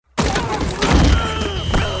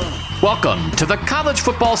Welcome to the College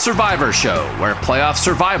Football Survivor Show, where playoff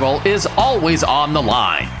survival is always on the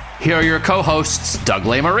line. Here are your co-hosts, Doug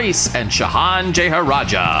Maurice and Shahan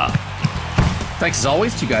Jeharaja. Thanks as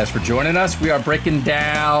always to you guys for joining us. We are breaking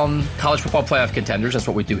down college football playoff contenders. That's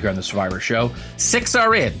what we do here on the Survivor Show. 6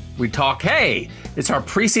 are in. We talk, hey, it's our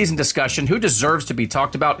preseason discussion. Who deserves to be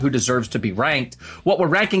talked about? Who deserves to be ranked? What we're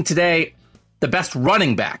ranking today, the best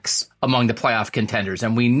running backs among the playoff contenders.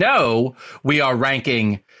 And we know we are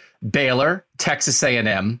ranking Baylor, Texas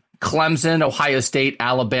A&M, Clemson, Ohio State,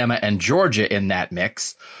 Alabama, and Georgia in that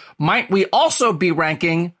mix. Might we also be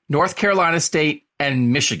ranking North Carolina State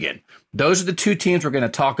and Michigan? Those are the two teams we're going to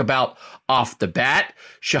talk about off the bat.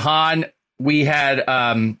 Shahan, we had,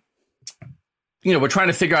 we're trying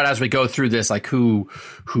to figure out as we go through this, like who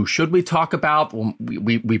should we talk about? Well,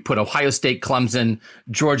 we put Ohio State, Clemson,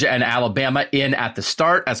 Georgia, and Alabama in at the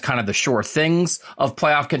start as kind of the sure things of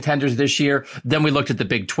playoff contenders this year. Then we looked at the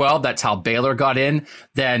Big 12. That's how Baylor got in.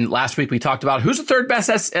 Then last week we talked about who's the third best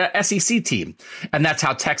SEC team. And that's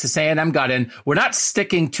how Texas A&M got in. We're not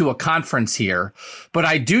sticking to a conference here, but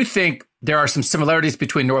I do think there are some similarities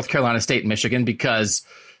between North Carolina State and Michigan because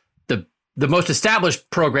the most established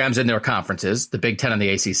programs in their conferences, the Big Ten and the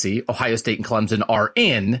ACC, Ohio State and Clemson are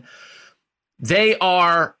in. They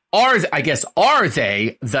are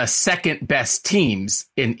they the second best teams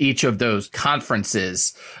in each of those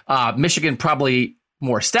conferences? Michigan probably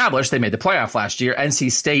more established. They made the playoff last year. NC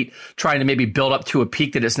State trying to maybe build up to a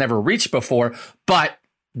peak that it's never reached before. But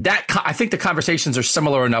I think the conversations are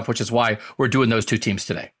similar enough, which is why we're doing those two teams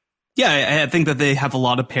today. Yeah, I think that they have a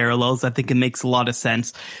lot of parallels. I think it makes a lot of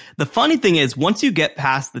sense. The funny thing is, once you get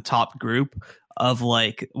past the top group of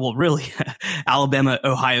really Alabama,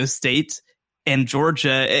 Ohio State, and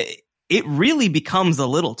Georgia, it really becomes a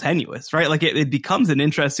little tenuous, right? Like it becomes an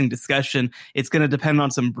interesting discussion. It's going to depend on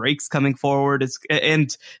some breaks coming forward.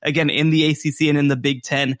 And again, in the ACC and in the Big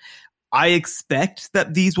Ten, I expect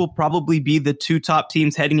that these will probably be the two top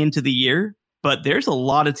teams heading into the year, but there's a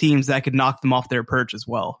lot of teams that could knock them off their perch as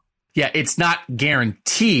well. Yeah, it's not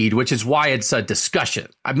guaranteed, which is why it's a discussion.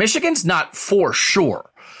 Michigan's not for sure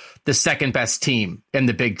the second best team in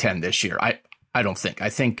the Big Ten this year. I don't think. I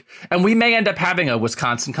think, and we may end up having a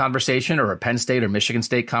Wisconsin conversation or a Penn State or Michigan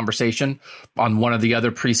State conversation on one of the other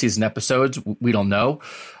preseason episodes. We don't know.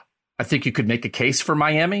 I think you could make a case for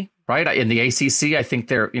Miami, right? In the ACC, I think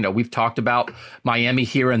we've talked about Miami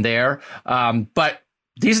here and there. But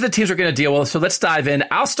these are the teams we're going to deal with. So let's dive in.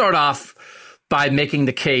 I'll start off by making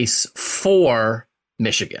the case for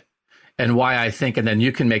Michigan and why I think, and then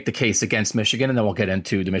you can make the case against Michigan, and then we'll get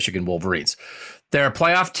into the Michigan Wolverines. They're a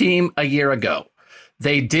playoff team a year ago.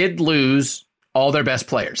 They did lose all their best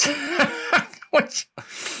players, that's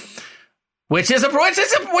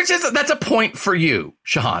a point for you,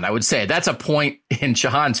 Shahan. I would say that's a point in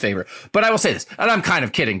Shahan's favor. But I will say this, and I'm kind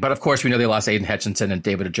of kidding, but of course we know they lost Aiden Hutchinson and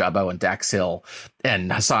David Ojabo and Dax Hill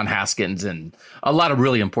and Hassan Haskins and a lot of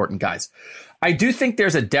really important guys. I do think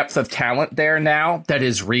there's a depth of talent there now that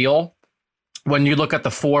is real. When you look at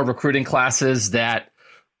the 4 recruiting classes that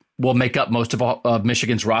will make up most of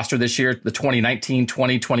Michigan's roster this year, the 2019,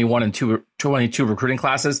 2021, and 2022 recruiting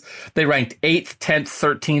classes, they ranked 8th, 10th,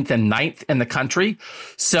 13th, and 9th in the country.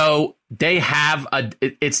 So they have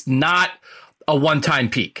it's not a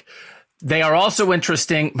one-time peak. They are also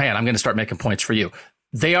interesting. Man, I'm going to start making points for you.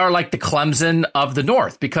 They are like the Clemson of the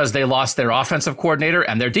North because they lost their offensive coordinator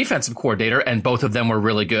and their defensive coordinator, and both of them were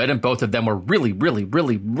really good, and both of them were really, really,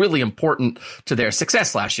 really, really important to their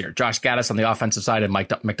success last year. Josh Gaddis on the offensive side and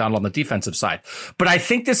Mike McDonald on the defensive side. But I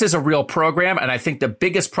think this is a real program, and I think the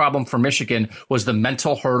biggest problem for Michigan was the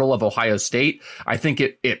mental hurdle of Ohio State. I think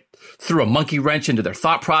it threw a monkey wrench into their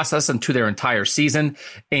thought process and to their entire season.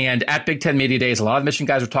 And at Big Ten Media Days, a lot of Michigan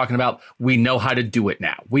guys were talking about, we know how to do it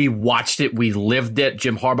now. We watched it. We lived it.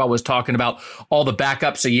 Jim Harbaugh was talking about all the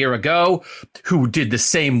backups a year ago who did the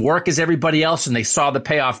same work as everybody else, and they saw the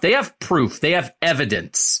payoff. They have proof. They have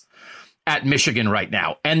evidence at Michigan right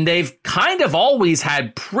now. And they've kind of always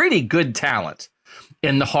had pretty good talent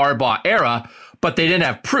in the Harbaugh era, but they didn't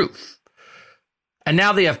have proof. And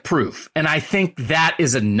now they have proof. And I think that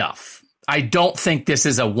is enough. I don't think this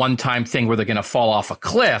is a one-time thing where they're going to fall off a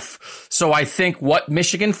cliff. So I think what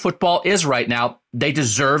Michigan football is right now, they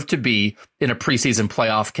deserve to be in a preseason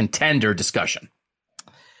playoff contender discussion.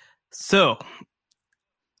 So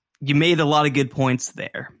you made a lot of good points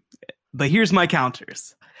there, but here's my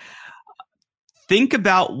counters. Think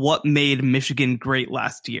about what made Michigan great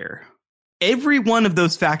last year. Every one of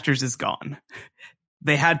those factors is gone.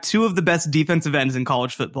 They had 2 of the best defensive ends in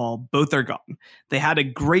college football. Both are gone. They had a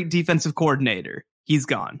great defensive coordinator. He's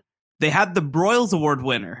gone. They had the Broyles Award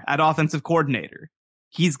winner at offensive coordinator.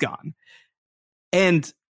 He's gone.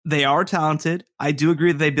 And they are talented. I do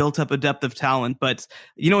agree that they built up a depth of talent. But,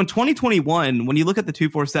 in 2021, when you look at the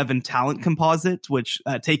 247 talent composite, which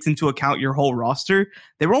takes into account your whole roster,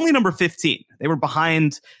 they were only number 15. They were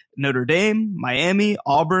behind Notre Dame, Miami,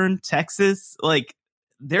 Auburn, Texas. Like,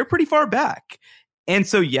 they're pretty far back. And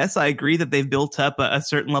so, yes, I agree that they've built up a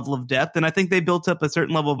certain level of depth. And I think they built up a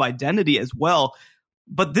certain level of identity as well.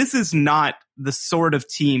 But this is not the sort of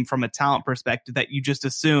team from a talent perspective that you just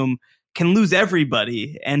assume can lose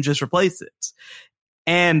everybody and just replace it.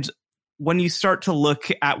 And when you start to look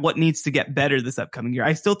at what needs to get better this upcoming year,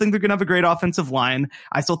 I still think they're going to have a great offensive line.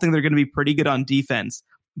 I still think they're going to be pretty good on defense.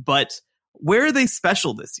 But where are they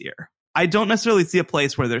special this year? I don't necessarily see a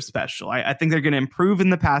place where they're special. I think they're going to improve in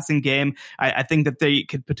the passing game. I think that they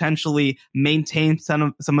could potentially maintain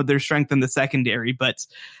some of their strength in the secondary, but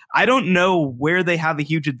I don't know where they have a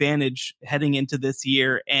huge advantage heading into this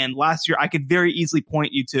year. And last year, I could very easily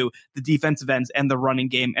point you to the defensive ends and the running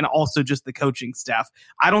game and also just the coaching staff.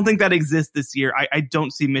 I don't think that exists this year. I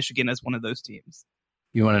don't see Michigan as one of those teams.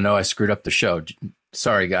 You want to know I screwed up the show.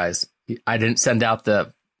 Sorry, guys. I didn't send out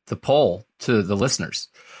the poll to the listeners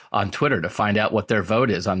on Twitter to find out what their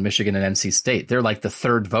vote is on Michigan and NC State. They're like the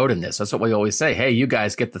third vote in this. That's what we always say. Hey, you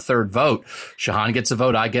guys get the third vote. Shahan gets a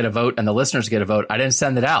vote, I get a vote, and the listeners get a vote. I didn't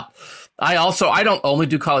send it out. I don't only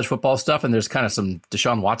do college football stuff, and there's kind of some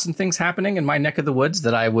Deshaun Watson things happening in my neck of the woods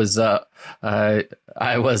that I was kind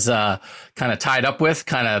of tied up with,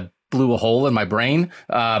 kind of blew a hole in my brain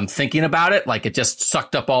thinking about it. Like it just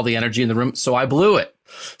sucked up all the energy in the room. So I blew it.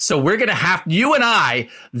 So we're going to have, you and I,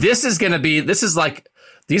 these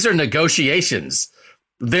are negotiations.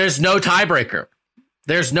 There's no tiebreaker.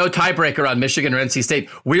 There's no tiebreaker on Michigan or NC State.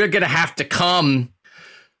 We're going to have to come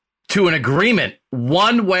to an agreement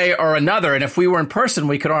one way or another. And if we were in person,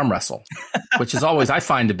 we could arm wrestle, which is always, I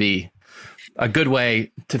find to be a good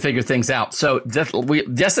way to figure things out. So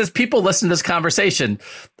just as people listen to this conversation,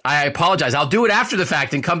 I apologize. I'll do it after the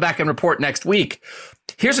fact and come back and report next week.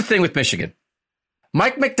 Here's the thing with Michigan.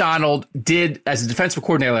 Mike Macdonald did, as a defensive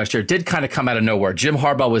coordinator last year, did kind of come out of nowhere. Jim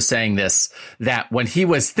Harbaugh was saying this, that when he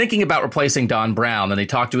was thinking about replacing Don Brown, and he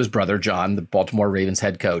talked to his brother, John, the Baltimore Ravens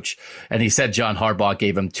head coach, and he said John Harbaugh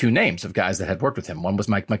gave him two names of guys that had worked with him. One was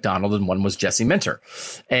Mike Macdonald and one was Jesse Minter.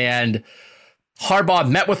 And Harbaugh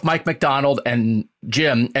met with Mike Macdonald and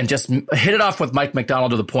Jim and just hit it off with Mike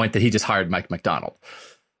Macdonald to the point that he just hired Mike Macdonald.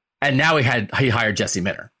 And now he hired Jesse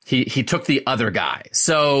Minter. He took the other guy.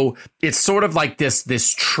 So it's sort of like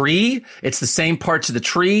this tree. It's the same parts of the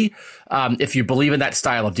tree. If you believe in that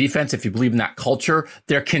style of defense, if you believe in that culture,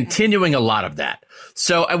 they're continuing a lot of that.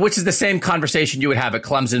 So, which is the same conversation you would have at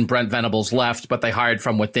Clemson. Brent Venables left, but they hired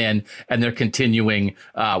from within, and they're continuing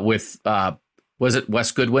with, was it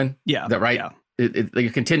Wes Goodwin? Yeah. Is that right? Yeah. They're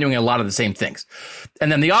continuing a lot of the same things.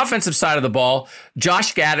 And then the offensive side of the ball,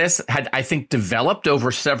 Josh Gaddis had, I think, developed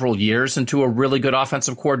over several years into a really good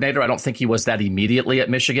offensive coordinator. I don't think he was that immediately at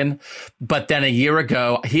Michigan. But then a year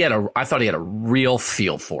ago, I thought he had a real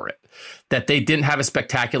feel for it, that they didn't have a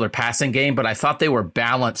spectacular passing game, but I thought they were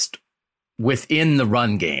balanced within the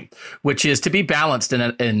run game, which is to be balanced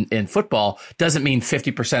in football doesn't mean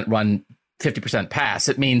 50% run, 50% pass.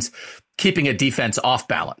 It means keeping a defense off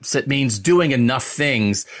balance. It means doing enough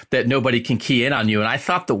things that nobody can key in on you. And I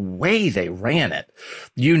thought the way they ran it,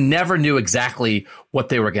 you never knew exactly what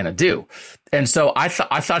they were going to do. And so I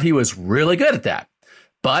thought he was really good at that.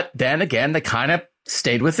 But then again, they kind of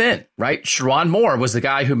stayed within, right? Sharon Moore was the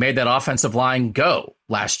guy who made that offensive line go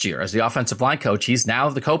last year as the offensive line coach. He's now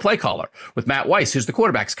the co-play caller with Matt Weiss, who's the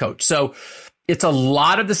quarterback's coach. So it's a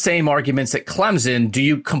lot of the same arguments at Clemson. Do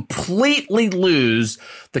you completely lose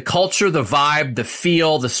the culture, the vibe, the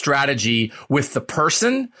feel, the strategy with the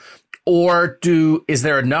person? Or is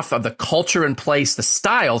there enough of the culture in place? The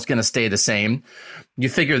style's going to stay the same. You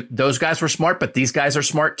figure those guys were smart, but these guys are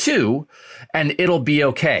smart too, and it'll be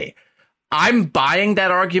okay. I'm buying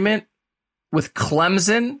that argument with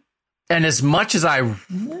Clemson. And as much as I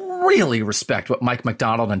really respect what Mike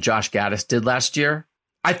Macdonald and Josh Gaddis did last year,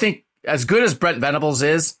 I think as good as Brent Venables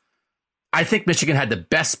is, I think Michigan had the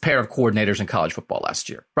best pair of coordinators in college football last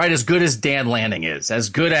year, right? As good as Dan Lanning is, as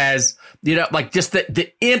good as, like just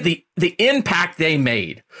the impact they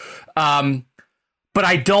made. But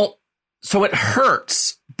so it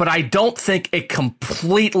hurts, but I don't think it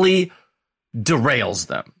completely derails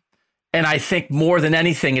them. And I think more than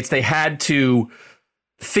anything, it's they had to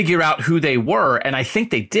figure out who they were. And I think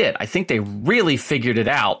they did. I think they really figured it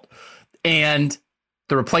out. And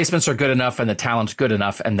the replacements are good enough and the talent's good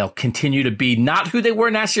enough, and they'll continue to be not who they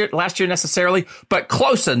were last year necessarily, but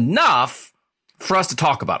close enough for us to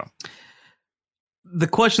talk about them. The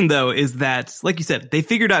question, though, is that, like you said, they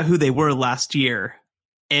figured out who they were last year,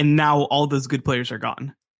 and now all those good players are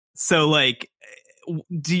gone. So, like,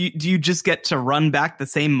 do you just get to run back the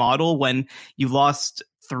same model when you lost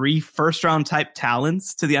 3 first-round type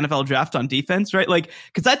talents to the NFL draft on defense, right? Like,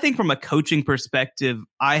 because I think from a coaching perspective,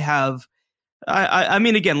 I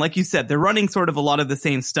mean, again, like you said, they're running sort of a lot of the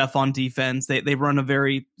same stuff on defense. They run a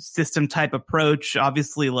very system type approach.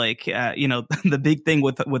 Obviously, like, the big thing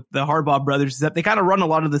with the Harbaugh brothers is that they kind of run a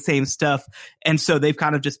lot of the same stuff. And so they've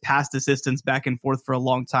kind of just passed assistants back and forth for a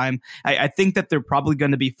long time. I think that they're probably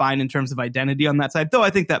going to be fine in terms of identity on that side, though.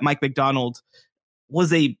 I think that Mike Macdonald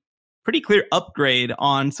was a pretty clear upgrade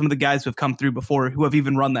on some of the guys who have come through before who have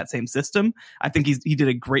even run that same system. I think he did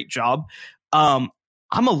a great job.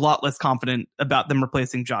 I'm a lot less confident about them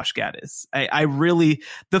replacing Josh Gaddis. I really,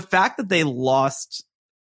 the fact that they lost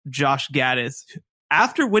Josh Gaddis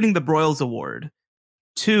after winning the Broyles Award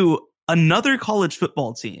to another college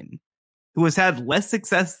football team who has had less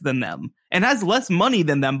success than them and has less money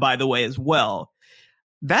than them, by the way, as well.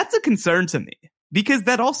 That's a concern to me, because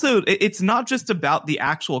that also, it's not just about the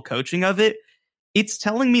actual coaching of it. It's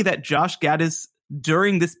telling me that Josh Gaddis,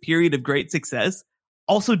 during this period of great success,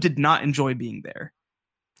 also did not enjoy being there.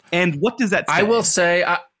 And what does that say? I will say,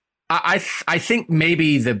 I think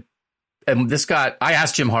maybe I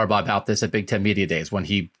asked Jim Harbaugh about this at Big Ten Media Days when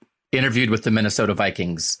he interviewed with the Minnesota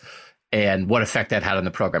Vikings and what effect that had on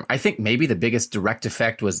the program. I think maybe the biggest direct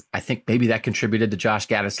effect was, I think maybe that contributed to Josh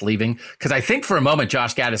Gaddis leaving. Because I think for a moment,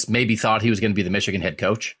 Josh Gaddis maybe thought he was going to be the Michigan head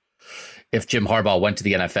coach if Jim Harbaugh went to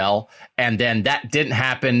the NFL. And then that didn't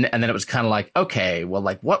happen. And then it was kind of like, okay, well,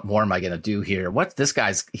 like, what more am I going to do here?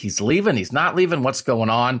 He's leaving, he's not leaving, what's going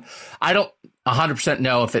on? I don't 100%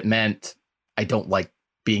 know if it meant I don't like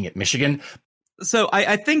being at Michigan. So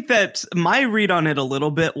I think that my read on it a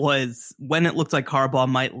little bit was when it looked like Harbaugh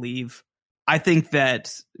might leave, I think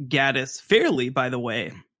that Gaddis, fairly, by the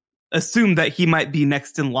way, assumed that he might be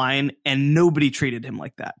next in line, and nobody treated him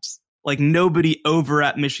like that. Like, nobody over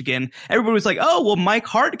at Michigan. Everybody was like, oh, well, Mike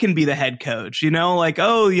Hart can be the head coach, like,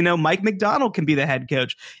 oh, Mike Macdonald can be the head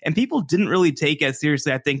coach. And people didn't really take as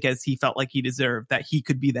seriously, I think, as he felt like he deserved that he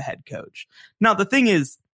could be the head coach. Now, the thing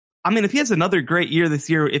is, I mean, if he has another great year this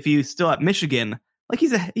year, if he's still at Michigan, like,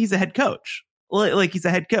 he's a head coach. Like, he's a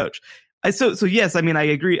head coach. So yes, I mean, I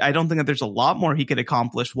agree. I don't think that there's a lot more he could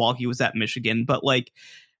accomplish while he was at Michigan, but like,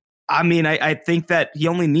 I mean, I think that he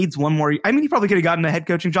only needs one more. I mean, he probably could have gotten a head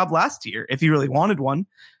coaching job last year if he really wanted one.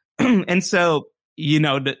 And so,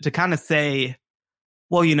 to kind of say,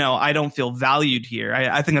 well, I don't feel valued here.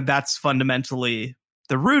 I think that that's fundamentally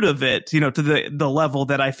the root of it, to the level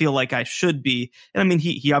that I feel like I should be. And I mean,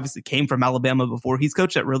 he obviously came from Alabama before. He's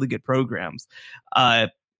coached at really good programs. I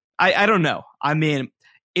don't know. I mean,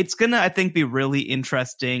 it's going to, I think, be really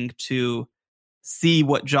interesting to see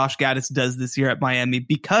what Josh Gaddis does this year at Miami,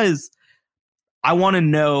 because I want to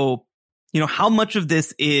know, how much of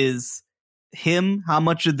this is him, how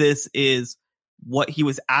much of this is what he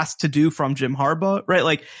was asked to do from Jim Harbaugh, right?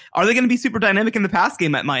 Like, are they going to be super dynamic in the pass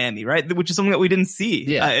game at Miami, right? Which is something that we didn't see.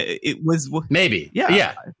 Yeah. It was maybe.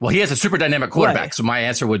 Yeah. Well, he has a super dynamic quarterback. Right. So my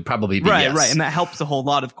answer would probably be yes. Right. And that helps a whole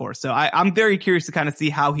lot, of course. So I'm very curious to kind of see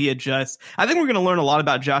how he adjusts. I think we're going to learn a lot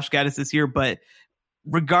about Josh Gaddis this year, but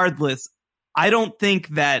regardless, I don't think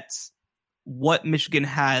that what Michigan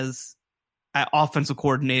has at offensive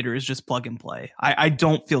coordinator is just plug and play. I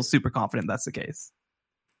don't feel super confident that's the case.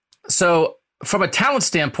 So from a talent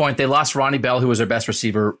standpoint, they lost Ronnie Bell, who was their best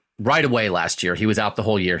receiver, right away last year. He was out the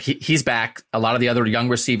whole year. He's back. A lot of the other young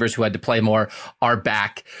receivers who had to play more are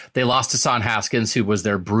back. They lost Hassan Haskins, who was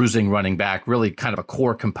their bruising running back, really kind of a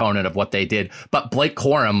core component of what they did. But Blake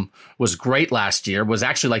Corum was great last year, was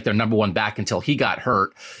actually like their number one back until he got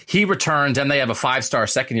hurt. He returns, and they have a 5-star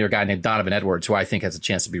second-year guy named Donovan Edwards, who I think has a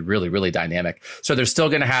chance to be really, really dynamic. So they're still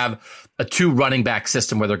going to have a 2 running back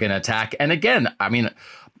system where they're going to attack. And again, I mean,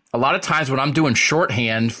 a lot of times when I'm doing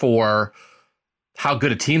shorthand for how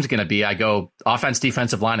good a team's going to be, I go offense,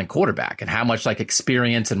 defensive line, and quarterback, and how much like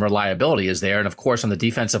experience and reliability is there. And of course, on the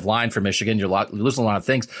defensive line for Michigan, you're losing a lot of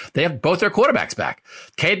things. They have both their quarterbacks back.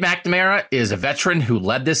 Cade McNamara is a veteran who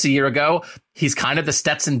led this a year ago. He's kind of the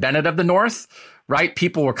Stetson Bennett of the North, right?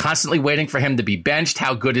 People were constantly waiting for him to be benched.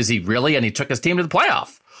 How good is he really? And he took his team to the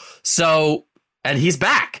playoff. And he's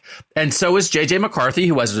back. And so is J.J. McCarthy,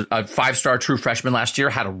 who was a 5-star true freshman last year,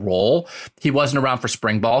 had a role. He wasn't around for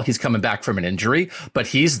spring ball. He's coming back from an injury, but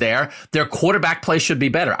he's there. Their quarterback play should be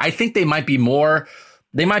better. I think they might be more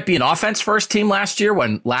They might be an offense first team this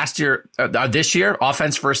year,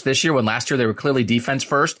 offense first this year, when last year they were clearly defense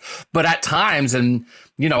first. But at times, and,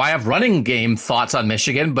 I have running game thoughts on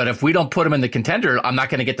Michigan, but if we don't put them in the contender, I'm not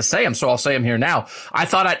going to get to say them. So I'll say them here now. I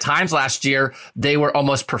thought at times last year they were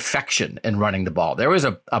almost perfection in running the ball. There was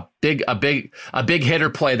a big hitter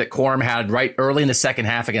play that Corum had right early in the second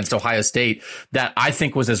half against Ohio State that I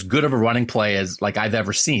think was as good of a running play as like I've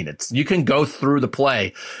ever seen. You can go through the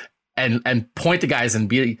play and point to guys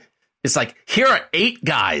and it's like, here are 8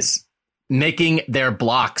 guys making their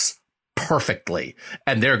blocks perfectly.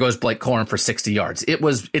 And there goes Blake Corum for 60 yards.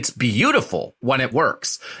 It's beautiful when it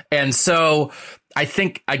works. And so I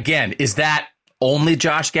think, again, is that only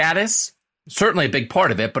Josh Gaddis? Certainly a big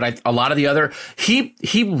part of it, but a lot of the other, he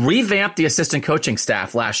revamped the assistant coaching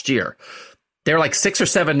staff last year. There were like 6 or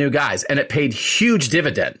 7 new guys, and it paid huge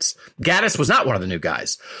dividends. Gaddis was not one of the new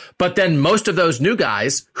guys. But then most of those new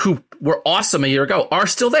guys who were awesome a year ago are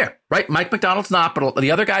still there, right? Mike McDonald's not, but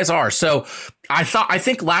the other guys are. So I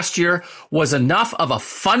think last year was enough of a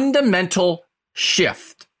fundamental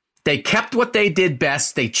shift. They kept what they did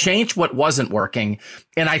best. They changed what wasn't working.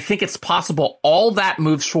 And I think it's possible all that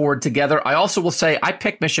moves forward together. I also will say I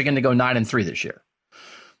picked Michigan to go 9-3 this year.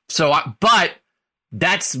 But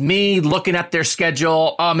that's me looking at their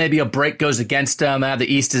schedule. Oh, maybe a break goes against them. The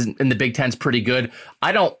East is in the Big Ten's pretty good.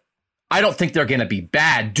 I don't think they're going to be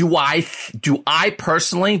bad. Do I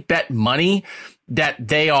personally bet money that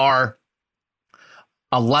they are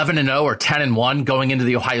 11-0 or 10-1 going into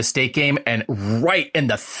the Ohio State game and right in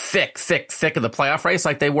the thick of the playoff race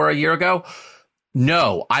like they were a year ago?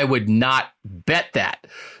 No, I would not bet that.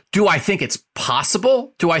 Do I think it's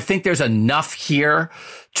possible? Do I think there's enough here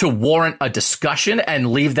to warrant a discussion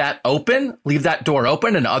and leave that door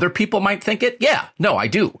open and other people might think it? Yeah, no, I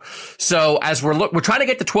do. So as we're trying to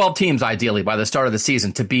get to 12 teams ideally by the start of the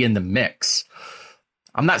season to be in the mix.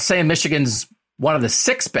 I'm not saying Michigan's one of the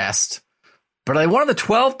 6 best, but are they one of the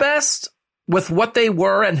 12 best with what they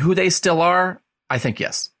were and who they still are? I think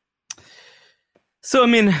yes. So, I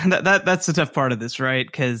mean, that's the tough part of this, right?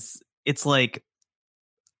 Because it's like,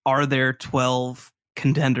 are there 12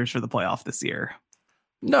 contenders for the playoff this year?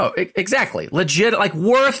 No, exactly. Legit, like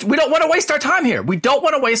worth. We don't want to waste our time here. We don't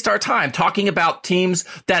want to waste our time talking about teams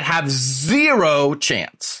that have 0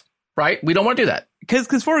 chance, right? We don't want to do that.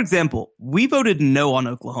 Because, for example, we voted no on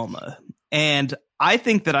Oklahoma. And I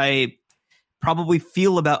think that I probably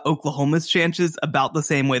feel about Oklahoma's chances about the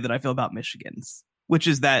same way that I feel about Michigan's, which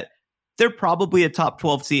is that they're probably a top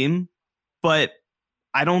 12 team, but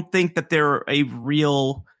I don't think that they're a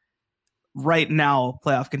real right now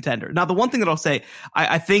playoff contender. Now, the one thing that I'll say,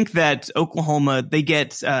 I think that Oklahoma, they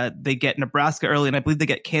get Nebraska early, and I believe they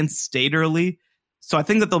get Kansas State early. So I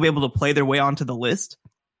think that they'll be able to play their way onto the list.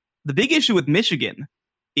 The big issue with Michigan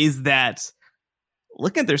is that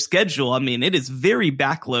looking at their schedule, I mean, it is very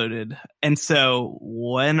backloaded. And so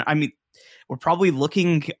we're probably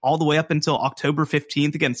looking all the way up until October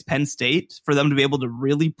 15th against Penn State for them to be able to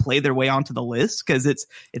really play their way onto the list, because it's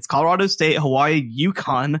Colorado State, Hawaii,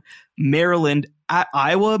 UConn, Maryland, at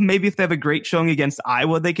Iowa. Maybe if they have a great showing against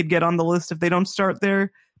Iowa, they could get on the list if they don't start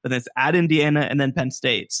there. But then it's at Indiana and then Penn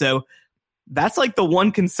State. So that's like the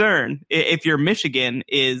one concern if you're Michigan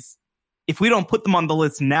is if we don't put them on the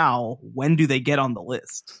list now, when do they get on the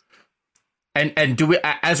list? And do we,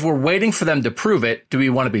 as we're waiting for them to prove it, do we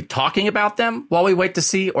want to be talking about them while we wait to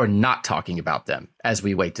see, or not talking about them as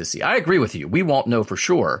we wait to see? I agree with you. We won't know for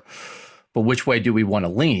sure, but which way do we want to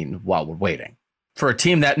lean while we're waiting for a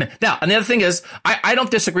team that now? And the other thing is, I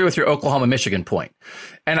don't disagree with your Oklahoma Michigan point,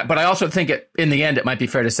 but I also think in the end it might be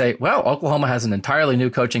fair to say, well, Oklahoma has an entirely new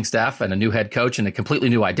coaching staff and a new head coach and a completely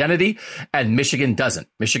new identity, and Michigan doesn't.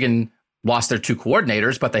 Michigan lost their 2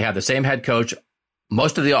 coordinators, but they have the same head coach,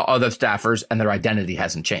 most of the other staffers, and their identity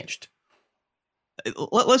hasn't changed.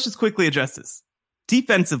 Let's just quickly address this.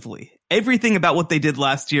 Defensively, everything about what they did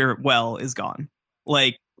last year, is gone.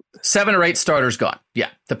 Like 7 or 8 starters gone. Yeah.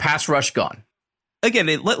 The pass rush gone. Again,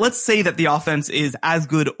 let's say that the offense is as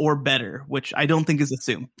good or better, which I don't think is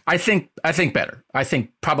assumed. I think better. I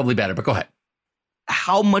think probably better, but go ahead.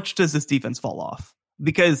 How much does this defense fall off?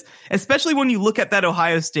 Because especially when you look at that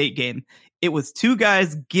Ohio State game, it was 2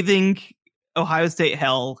 guys giving Ohio State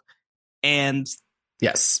hell, and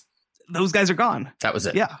yes, those guys are gone. That was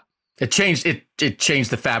it. Yeah. It changed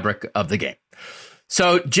the fabric of the game.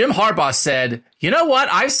 So Jim Harbaugh said, You know what?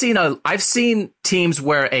 I've seen teams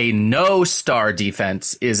where a no star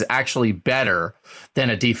defense is actually better than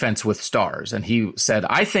a defense with stars. And he said,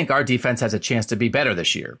 I think our defense has a chance to be better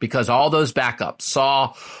this year because all those backups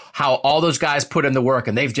saw how all those guys put in the work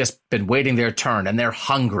and they've just been waiting their turn and they're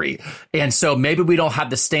hungry. And so maybe we don't have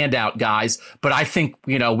the standout guys, but I think,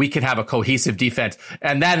 we can have a cohesive defense.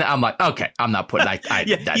 And then I'm like, okay, I'm not putting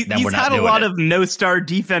he's had a lot of no-star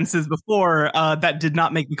defenses before that did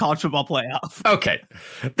not make the college football playoff. Okay.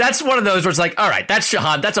 That's one of those where it's like, all right, that's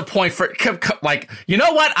Shahan. That's a point for, like, you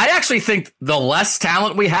know what? I actually think the less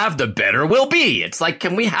talent we have, the better we'll be. It's like,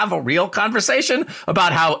 can we have a real conversation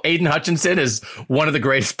about how Aiden Hutchinson is one of the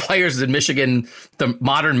greatest players in Michigan, the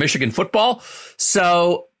modern Michigan football?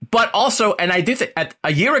 So, but also, and I do think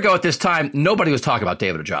a year ago at this time, nobody was talking about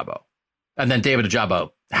David Ojabo. And then David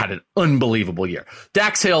Ojabo had an unbelievable year.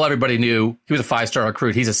 Dax Hill, everybody knew he was a 5-star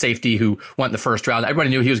recruit. He's a safety who went in the first round. Everybody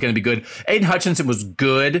knew he was going to be good. Aiden Hutchinson was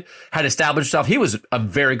good, had established himself. He was a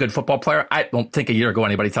very good football player. I don't think a year ago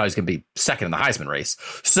anybody thought he was going to be second in the Heisman race.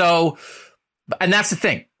 So, and that's the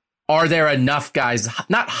thing. Are there enough guys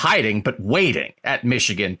not hiding, but waiting at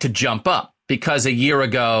Michigan to jump up? Because a year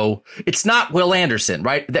ago, it's not Will Anderson,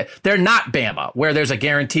 right? They're not Bama, where there's a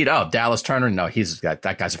guaranteed, Dallas Turner. No,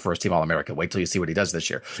 that guy's a first-team All-American. Wait till you see what he does this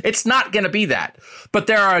year. It's not going to be that. But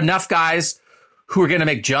there are enough guys who are going to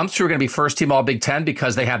make jumps, who are going to be first-team All-Big Ten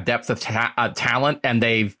because they have depth of talent and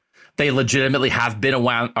they legitimately have been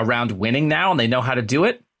around winning now and they know how to do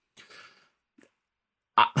it.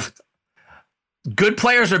 Good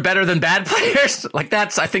players are better than bad players.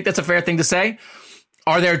 I think that's a fair thing to say.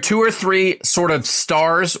 Are there 2 or 3 sort of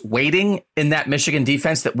stars waiting in that Michigan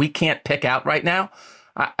defense that we can't pick out right now?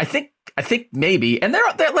 I think maybe. And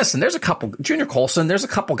listen, there's a couple, Junior Colson, there's a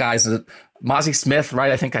couple guys, Mozzie Smith,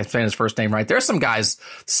 right? I think I'm saying his first name right. There's some guys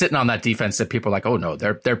sitting on that defense that people are like, oh no,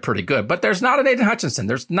 they're pretty good. But there's not an Aiden Hutchinson.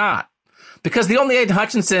 There's not. Because the only Aiden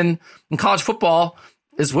Hutchinson in college football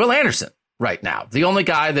is Will Anderson right now. The only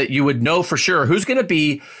guy that you would know for sure who's going to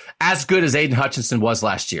be as good as Aiden Hutchinson was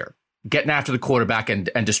last year, getting after the quarterback and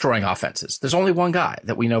destroying offenses. There's only one guy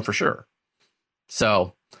that we know for sure.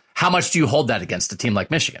 So how much do you hold that against a team like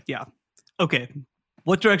Michigan? Yeah. Okay.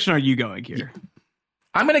 What direction are you going here?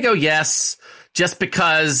 I'm going to go yes, just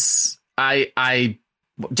because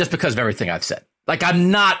just because of everything I've said. Like, I'm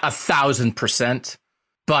not 1,000%,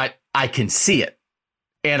 but I can see it.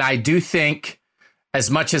 And I do think, as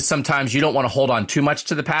much as sometimes you don't want to hold on too much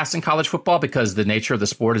to the past in college football because the nature of the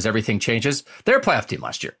sport is everything changes, they're a playoff team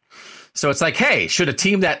last year. So it's like, hey, should a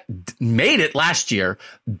team that made it last year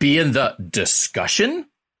be in the discussion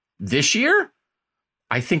this year?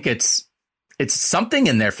 I think it's something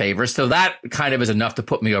in their favor. So that kind of is enough to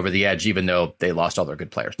put me over the edge, even though they lost all their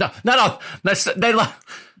good players. No, not all.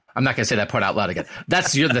 I'm not going to say that part out loud again.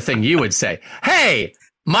 That's the thing you would say. Hey,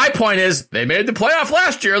 my point is they made the playoff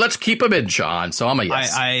last year. Let's keep them in, Sean. So I'm a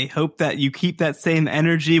yes. I hope that you keep that same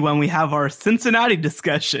energy when we have our Cincinnati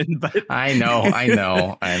discussion. But I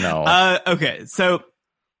know. Okay, so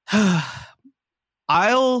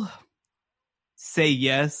I'll say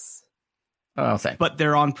yes. Oh, thank you. But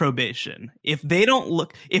they're on probation. If they don't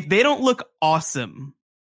look awesome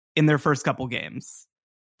in their first couple games,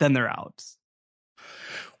 then they're out.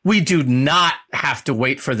 We do not have to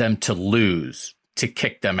wait for them to lose to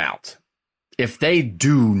kick them out. If they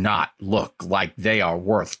do not look like they are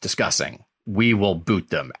worth discussing, we will boot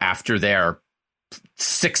them after their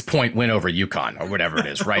 6-point win over UConn or whatever it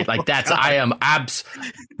is, right? Like that's, I am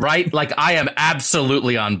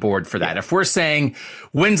absolutely on board for that. If we're saying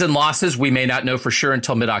wins and losses, we may not know for sure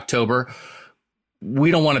until mid-October.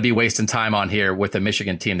 We don't want to be wasting time on here with a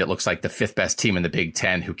Michigan team that looks like the 5th best team in the Big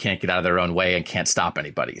Ten who can't get out of their own way and can't stop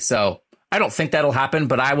anybody. So I don't think that'll happen,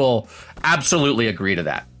 but I will absolutely agree to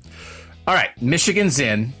that. All right, Michigan's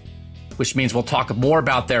in, which means we'll talk more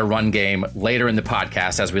about their run game later in the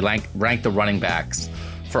podcast as we rank the running backs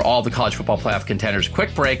for all the college football playoff contenders.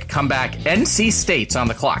 Quick break, come back. NC State's on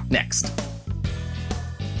the clock next.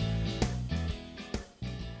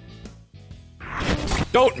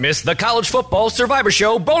 Don't miss the College Football Survivor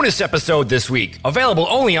Show bonus episode this week. Available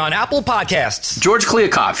only on Apple Podcasts. George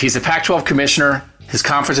Kliavkoff, he's a Pac-12 commissioner. His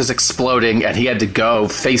conference is exploding, and he had to go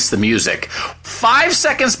face the music. 5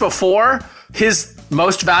 seconds before his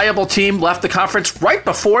most valuable team left the conference, right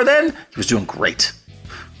before then, he was doing great.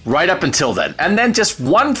 Right up until then. And then just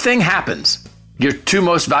one thing happens. Your 2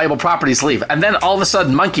 most valuable properties leave. And then all of a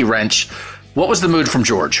sudden, monkey wrench. What was the mood from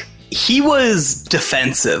George? He was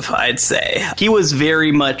defensive, I'd say. He was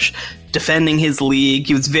very much defending his league.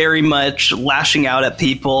 He was very much lashing out at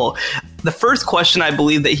people. The first question I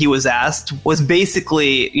believe that he was asked was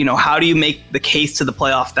basically, how do you make the case to the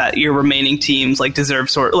playoff that your remaining teams deserve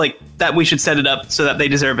that we should set it up so that they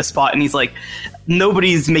deserve a spot? And he's like,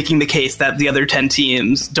 nobody's making the case that the other 10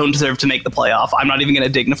 teams don't deserve to make the playoff. I'm not even going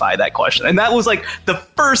to dignify that question. And that was the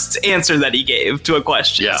first answer that he gave to a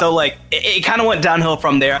question. Yeah. So it kind of went downhill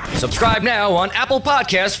from there. Subscribe now on Apple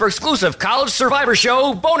Podcasts for exclusive College Survivor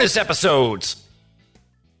Show bonus episodes.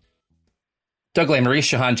 Doug Maurice,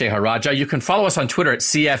 Shahan Jeharaja. You can follow us on Twitter at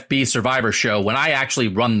CFB Survivor Show. When I actually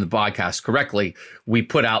run the podcast correctly, we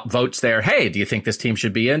put out votes there. Hey, do you think this team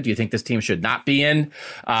should be in? Do you think this team should not be in?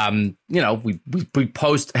 We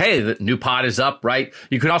post, hey, the new pod is up, right?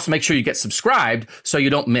 You can also make sure you get subscribed so you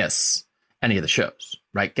don't miss any of the shows,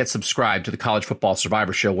 right? Get subscribed to the College Football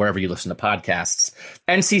Survivor Show wherever you listen to podcasts.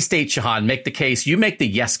 NC State, Shahan, make the case. You make the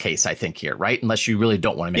yes case, I think, here, right? Unless you really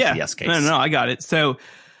don't want to make the yes case. No, I got it. So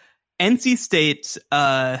NC State,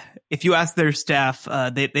 if you ask their staff,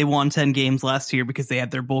 they won 10 games last year because they had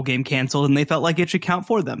their bowl game canceled and they felt like it should count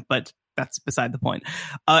for them. But that's beside the point.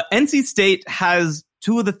 NC State has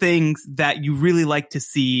two of the things that you really like to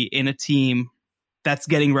see in a team that's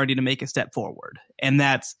getting ready to make a step forward. And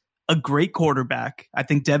that's a great quarterback. I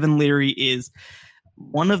think Devin Leary is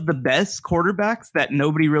one of the best quarterbacks that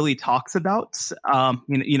nobody really talks about.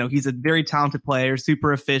 He's a very talented player,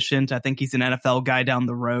 super efficient. I think he's an NFL guy down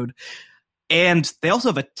the road. And they also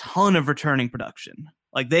have a ton of returning production.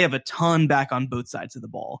 They have a ton back on both sides of the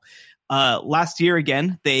ball. Last year,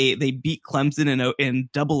 again, they beat Clemson in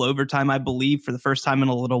double overtime, I believe, for the first time in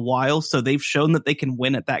a little while. So they've shown that they can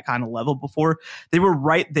win at that kind of level before. They were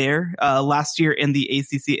right there last year in the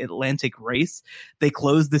ACC Atlantic race. They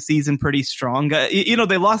closed the season pretty strong. They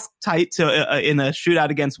lost tight in a shootout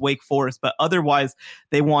against Wake Forest, but otherwise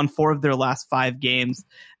they won 4 of their last 5 games.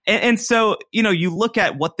 And so, you look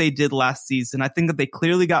at what they did last season. I think that they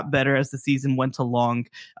clearly got better as the season went along.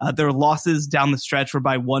 Their losses down the stretch were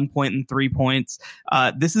by 1 point and 3 points.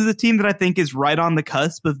 This is a team that I think is right on the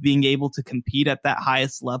cusp of being able to compete at that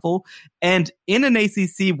highest level. And in an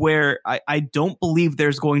ACC where I don't believe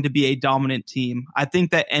there's going to be a dominant team, I think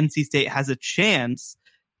that NC State has a chance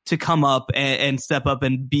to come up and step up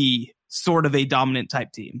and be sort of a dominant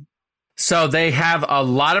type team. So they have a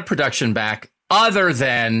lot of production back. Other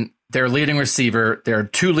than their leading receiver, their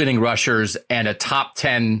 2 leading rushers, and a top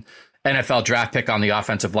 10 NFL draft pick on the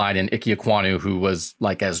offensive line in Ike Ekwonu, who was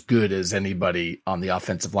as good as anybody on the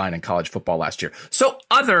offensive line in college football last year. So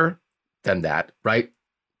other than that, right,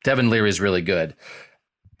 Devin Leary is really good.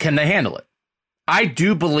 Can they handle it? I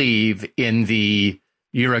do believe in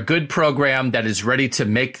you're a good program that is ready to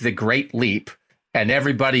make the great leap. And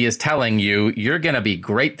everybody is telling you, you're going to be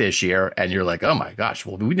great this year. And you're like, oh, my gosh,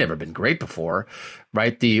 well, we've never been great before.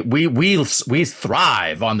 Right. We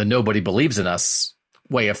thrive on the nobody believes in us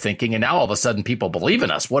way of thinking. And now all of a sudden people believe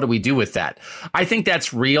in us. What do we do with that? I think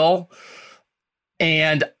that's real.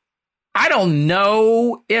 And I don't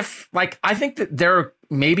know if I think that they're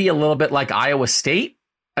maybe a little bit like Iowa State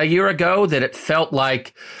a year ago, that it felt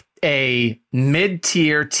like a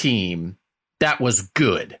mid-tier team that was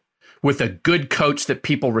good, with a good coach that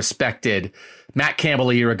people respected. Matt Campbell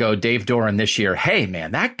a year ago, Dave Doran this year. Hey,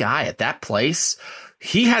 man, that guy at that place,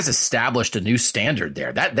 he has established a new standard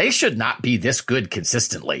there. That they should not be this good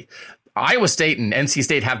consistently. Iowa State and NC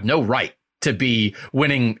State have no right to be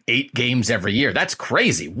winning 8 games every year. That's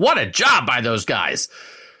crazy. What a job by those guys.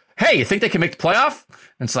 Hey, you think they can make the playoff?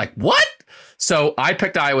 And it's like, what? So I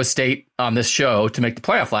picked Iowa State on this show to make the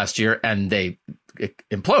playoff last year, and it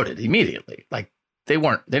imploded immediately. They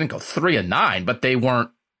didn't go 3-9, but they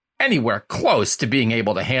weren't anywhere close to being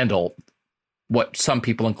able to handle what some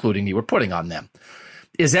people, including you, were putting on them.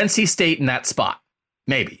 Is NC State in that spot?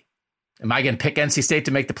 Maybe. Am I going to pick NC State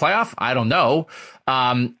to make the playoff? I don't know.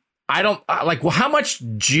 How much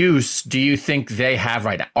juice do you think they have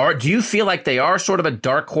right now? Or do you feel like they are sort of a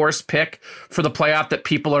dark horse pick for the playoff that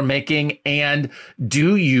people are making? And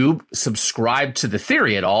do you subscribe to the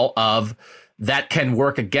theory at all of that can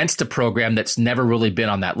work against a program that's never really been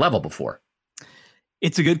on that level before?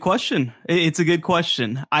 It's a good question.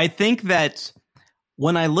 I think that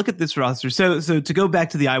when I look at this roster, so to go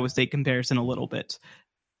back to the Iowa State comparison a little bit,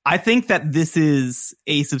 I think that this is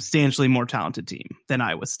a substantially more talented team than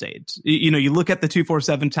Iowa State. You look at the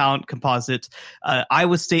 247 talent composite.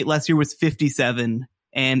 Iowa State last year was 57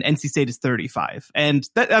 and NC State is 35. And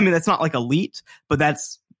that's not elite, but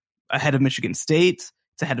that's ahead of Michigan State.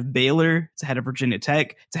 It's ahead of Baylor. It's ahead of Virginia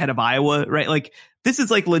Tech. It's ahead of Iowa, right? This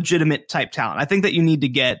is legitimate type talent. I think that you need to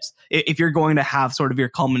get, if you're going to have sort of your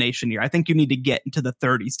culmination year, I think you need to get into the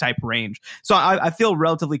 30s type range. So I feel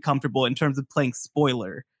relatively comfortable in terms of playing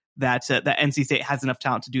spoiler that NC State has enough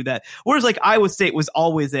talent to do that. Whereas like Iowa State was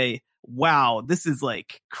always wow, this is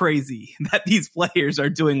like crazy that these players are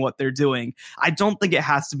doing what they're doing. I don't think it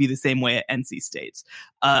has to be the same way at NC State.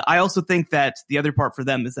 I also think that the other part for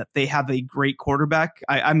them is that they have a great quarterback.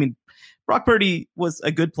 I mean, Brock Purdy was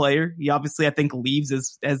a good player. He obviously, I think, leaves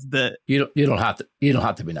as the you don't have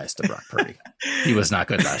to be nice to Brock Purdy. He was not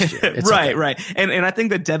good last year. It's right, okay. right. And I think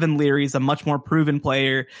that Devin Leary is a much more proven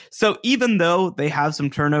player. So even though they have some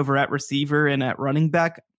turnover at receiver and at running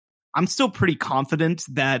back, I'm still pretty confident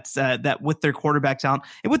that that with their quarterback talent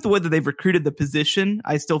and with the way that they've recruited the position,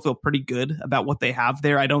 I still feel pretty good about what they have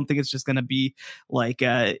there. I don't think it's just going to be like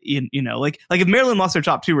like if Maryland lost their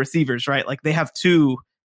top two receivers, right? Like they have two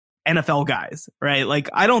NFL guys, right? Like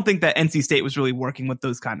I don't think that NC State was really working with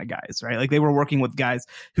those kind of guys, right? Like they were working with guys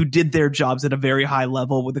who did their jobs at a very high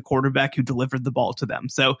level with a quarterback who delivered the ball to them.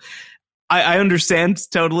 So I understand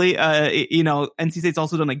totally. NC State's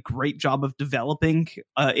also done a great job of developing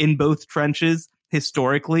in both trenches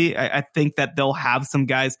historically. I think that they'll have some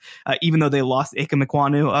guys, even though they lost Ika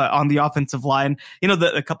Mekwanu on the offensive line.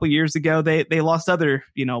 A couple years ago, they lost other,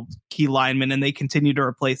 key linemen and they continue to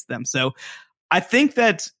replace them. So I think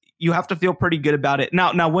that you have to feel pretty good about it.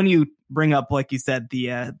 Now, when you bring up, like you said,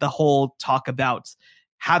 the whole talk about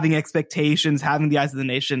having expectations, having the eyes of the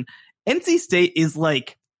nation, NC State is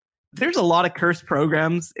like, there's a lot of cursed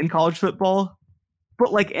programs in college football,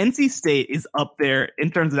 but like NC State is up there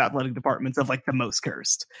in terms of athletic departments of like the most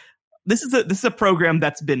cursed. This is a program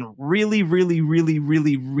that's been really, really, really,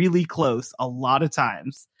 really, really close a lot of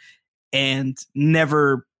times and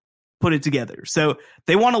never put it together. So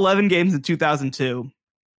they won 11 games in 2002,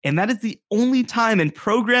 and that is the only time in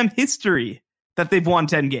program history that they've won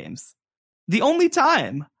 10 games. The only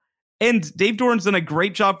time. And Dave Doran's done a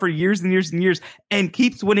great job for years and years and years and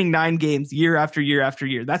keeps winning 9 games year after year after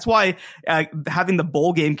year. That's why having the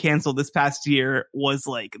bowl game canceled this past year was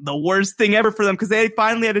like the worst thing ever for them, because they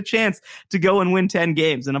finally had a chance to go and win 10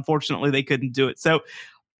 games. And unfortunately, they couldn't do it. So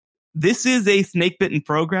this is a snake bitten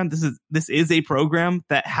program. This is a program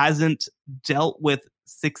that hasn't dealt with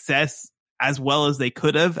success as well as they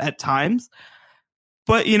could have at times.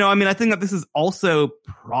 But, I think that this is also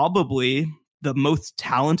probably the most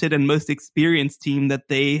talented and most experienced team that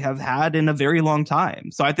they have had in a very long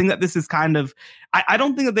time. So I think that this is kind of, I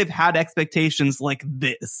don't think that they've had expectations like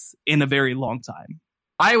this in a very long time.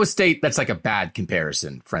 Iowa State, that's like a bad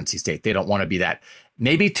comparison for NC State. They don't want to be that.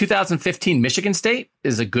 Maybe 2015 Michigan State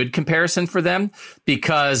is a good comparison for them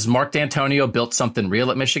because Mark D'Antonio built something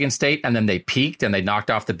real at Michigan State, and then they peaked and they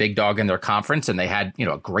knocked off the big dog in their conference, and they had,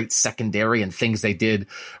 a great secondary and things they did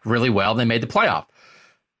really well. They made the playoff.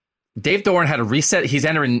 Dave Doran had a reset. He's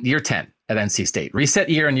entering year 10 at NC State. Reset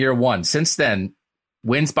year in year 1. Since then,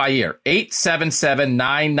 wins by year. 8-7-7,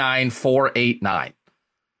 9-9, 4-8-9.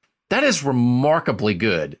 That is remarkably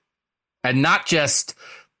good. And not just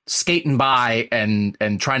skating by and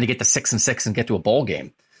trying to get to 6-6 and get to a bowl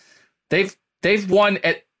game. They've won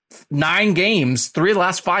at 9 games 3 of the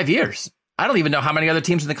last 5 years. I don't even know how many other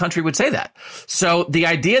teams in the country would say that. So the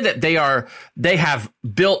idea that they have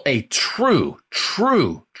built a true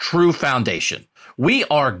foundation. We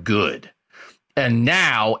are good. And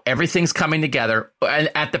now everything's coming together. And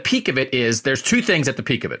at the peak of it there's 2 things at the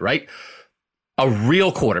peak of it, right? A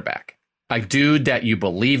real quarterback, a dude that you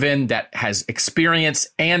believe in, that has experience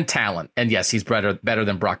and talent. And yes, he's better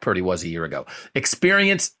than Brock Purdy was a year ago.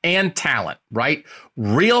 Experience and talent, right?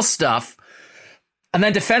 Real stuff. And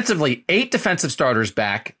then defensively, 8 defensive starters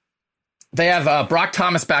back. They have Brock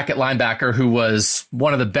Thomas back at linebacker, who was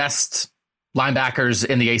one of the best linebackers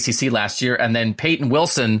in the ACC last year. And then Peyton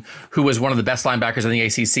Wilson, who was one of the best linebackers in the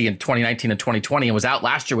ACC in 2019 and 2020 and was out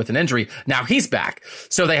last year with an injury. Now he's back.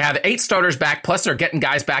 So they have 8 starters back, plus they're getting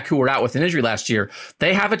guys back who were out with an injury last year.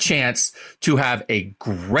 They have a chance to have a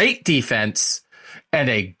great defense and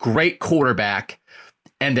a great quarterback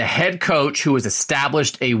and a head coach who has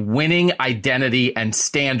established a winning identity and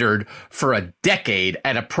standard for a decade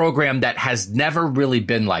at a program that has never really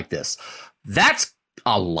been like this. That's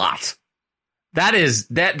a lot. That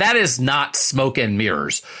is not smoke and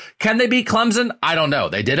mirrors. Can they beat Clemson? I don't know.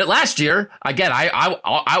 They did it last year. Again,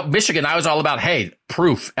 Michigan, I was all about, hey,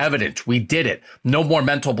 proof, evidence. We did it. No more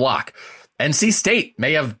mental block. NC State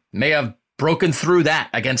may have broken through that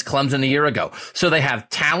against Clemson a year ago. So they have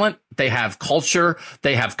talent, they have culture,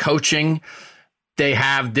 they have coaching, they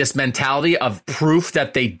have this mentality of proof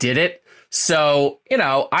that they did it. So,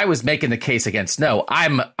 I was making the case against no.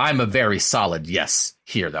 I'm a very solid yes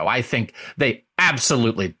here, though. I think they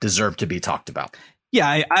absolutely deserve to be talked about.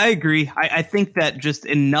 Yeah, I agree. I think that just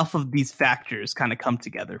enough of these factors kind of come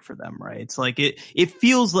together for them, right? It's like it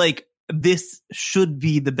feels like this should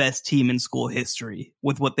be the best team in school history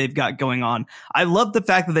with what they've got going on. I love the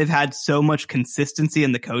fact that they've had so much consistency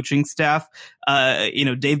in the coaching staff.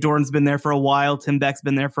 Dave Doran's been there for a while. Tim Beck's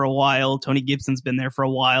been there for a while. Tony Gibson's been there for a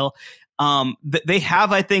while. They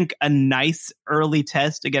have, I think, a nice early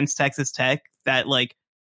test against Texas Tech that, like,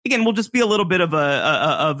 again, will just be a little bit of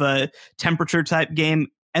a temperature type game.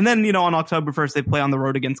 And then, on October 1st, they play on the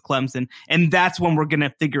road against Clemson. And that's when we're going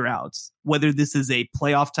to figure out whether this is a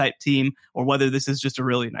playoff type team or whether this is just a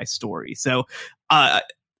really nice story. So,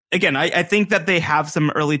 again, I think that they have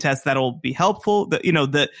some early tests that'll be helpful.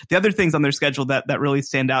 The other things on their schedule that really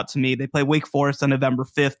stand out to me, they play Wake Forest on November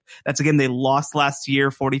 5th. That's, again, they lost last year,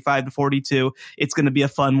 45-42. It's going to be a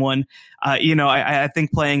fun one. I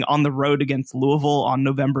think playing on the road against Louisville on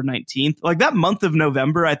November 19th, like that month of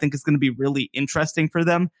November, I think is going to be really interesting for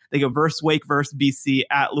them. They go versus Wake, versus BC,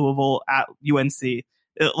 at Louisville, at UNC.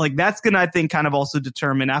 Like that's going to, I think, kind of also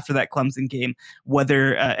determine after that Clemson game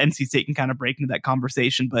whether NC State can kind of break into that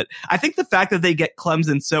conversation. But I think the fact that they get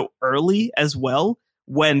Clemson so early as well,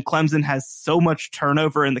 when Clemson has so much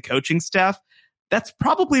turnover in the coaching staff, that's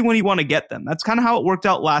probably when you want to get them. That's kind of how it worked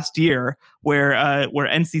out last year, where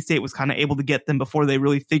NC State was kind of able to get them before they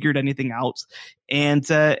really figured anything out. And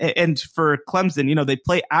for Clemson, they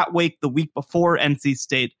play at Wake the week before NC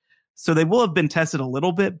State. So they will have been tested a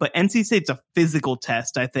little bit, but NC State's a physical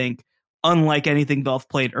test, I think, unlike anything they'll have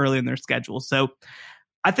played early in their schedule. So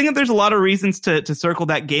I think that there's a lot of reasons to circle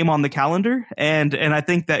that game on the calendar. And I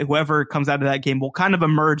think that whoever comes out of that game will kind of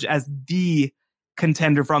emerge as the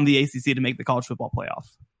contender from the ACC to make the college football playoff.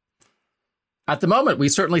 At the moment, we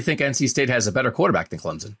certainly think NC State has a better quarterback than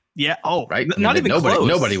Clemson. Yeah. Oh, right.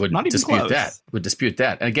 Nobody would dispute that. Would dispute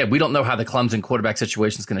that. And again, we don't know how the Clemson quarterback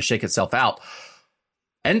situation is going to shake itself out.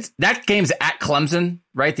 And that game's at Clemson,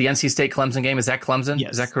 right? The NC State Clemson game is at Clemson.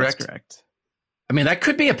 Yes, is that correct? That's correct. I mean, that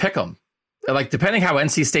could be a pick'em. Like, depending how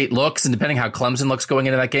NC State looks and depending how Clemson looks going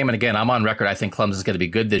into that game. And again, I'm on record. I think Clemson's going to be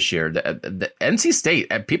good this year. The NC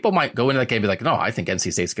State, people might go into that game and be like, no, I think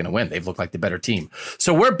NC State's going to win. They've looked like the better team.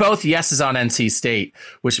 So we're both yeses on NC State,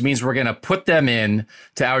 which means we're going to put them in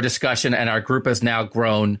to our discussion. And our group has now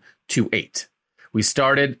grown to 8. We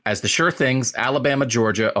started as the sure things, Alabama,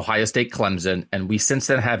 Georgia, Ohio State, Clemson, and we since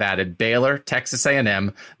then have added Baylor, Texas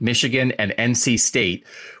A&M, Michigan, and NC State.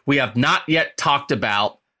 We have not yet talked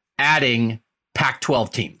about adding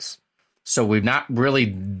Pac-12 teams. So we've not really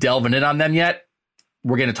delving in on them yet.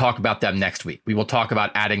 We're going to talk about them next week. We will talk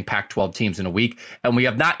about adding Pac-12 teams in a week, and we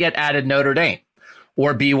have not yet added Notre Dame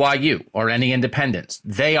or BYU or any independents.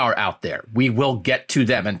 They are out there. We will get to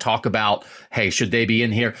them and talk about, hey, should they be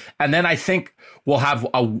in here? And then I think we'll have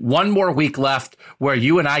one more week left where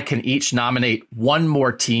you and I can each nominate one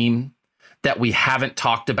more team that we haven't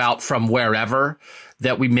talked about from wherever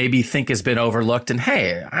that we maybe think has been overlooked. And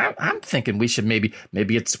hey, I'm thinking we should maybe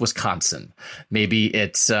it's Wisconsin. Maybe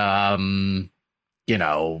it's,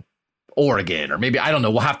 Oregon, or maybe, I don't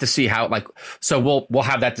know. We'll have to see how, so we'll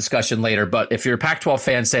have that discussion later. But if you're a Pac-12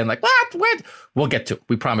 fan saying like, what? We'll get to it.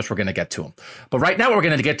 We promise we're going to get to them. But right now what we're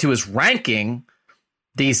going to get to is ranking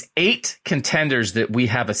these 8 contenders that we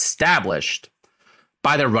have established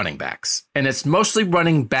by their running backs. And it's mostly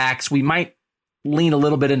running backs. We might lean a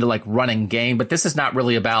little bit into like running game, but this is not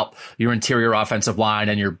really about your interior offensive line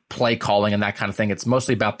and your play calling and that kind of thing. It's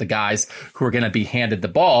mostly about the guys who are going to be handed the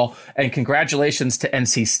ball. And congratulations to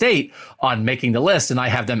NC State on making the list. And I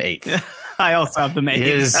have them 8th. I also have them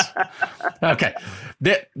 8th. Okay.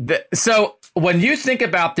 So when you think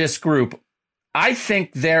about this group, I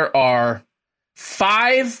think there are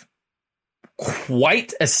 5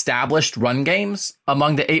 quite established run games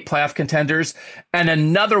among the 8 playoff contenders, and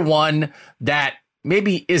another one that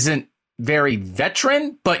maybe isn't very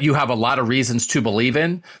veteran, but you have a lot of reasons to believe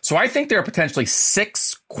in. So I think there are potentially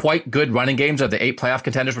 6 quite good running games of the 8 playoff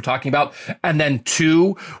contenders we're talking about, and then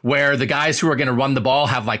 2 where the guys who are going to run the ball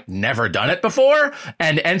have like never done it before.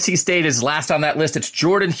 And NC State is last on that list. It's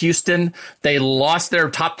Jordan Houston. They lost their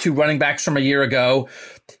top 2 running backs from a year ago.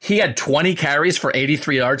 He had 20 carries for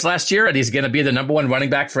 83 yards last year, and he's going to be the number 1 running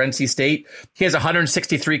back for NC State. He has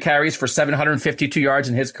 163 carries for 752 yards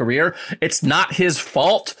in his career. It's not his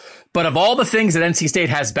fault. But of all the things that NC State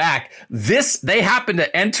has back, they happen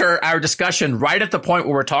to enter our discussion right at the point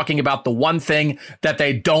where we're talking about the one thing that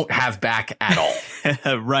they don't have back at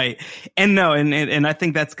all. Right. And I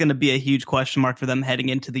think that's going to be a huge question mark for them heading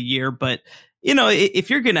into the year. But if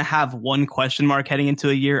you're going to have one question mark heading into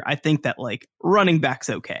a year, I think that like running back's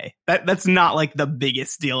okay. That's not like the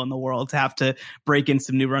biggest deal in the world to have to break in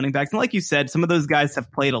some new running backs. And like you said, some of those guys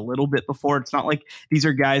have played a little bit before. It's not like these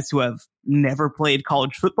are guys who have never played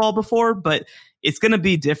college football before, but it's going to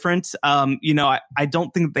be different. I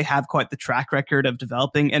don't think that they have quite the track record of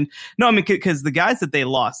developing. And no, I mean, because the guys that they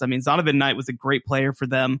lost, I mean, Zonovan Knight was a great player for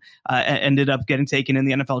them, ended up getting taken in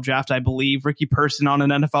the NFL draft, I believe. Ricky Person on an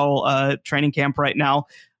NFL training camp right now.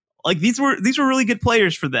 Like these were really good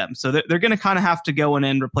players for them. So they're going to kind of have to go in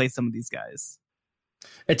and replace some of these guys.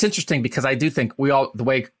 It's interesting because I do think the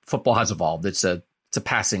way football has evolved, it's a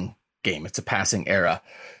passing game. It's a passing era.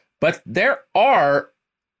 But there are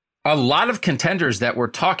a lot of contenders that we're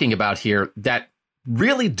talking about here that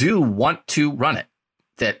really do want to run it,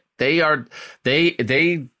 that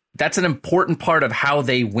that's an important part of how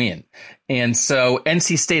they win. And so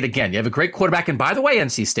NC State, again, you have a great quarterback. And by the way,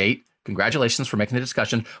 NC State, congratulations for making the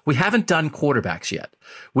discussion. We haven't done quarterbacks yet.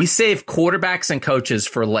 We save quarterbacks and coaches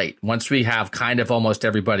for late once we have kind of almost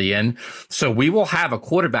everybody in. So we will have a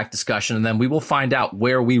quarterback discussion, and then we will find out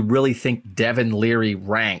where we really think Devin Leary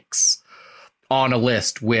ranks on a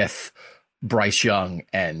list with Bryce Young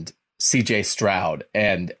and CJ Stroud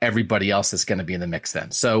and everybody else that's going to be in the mix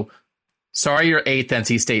then. So sorry you're 8th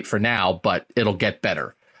NC State for now, but it'll get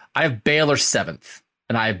better. I have Baylor 7th,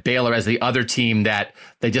 and I have Baylor as the other team that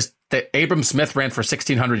Abram Smith ran for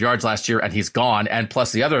 1,600 yards last year, and he's gone. And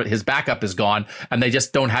plus his backup is gone, and they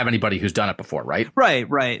just don't have anybody who's done it before, right?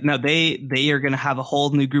 Right. No, they are going to have a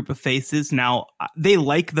whole new group of faces. Now, they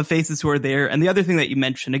like the faces who are there. And the other thing that you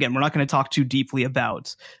mentioned, again, we're not going to talk too deeply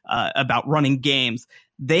about running games.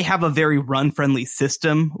 They have a very run-friendly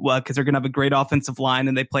system because they're going to have a great offensive line,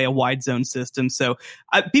 and they play a wide zone system. So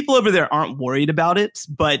people over there aren't worried about it,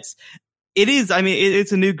 but it is. I mean,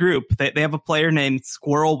 it's a new group. They have a player named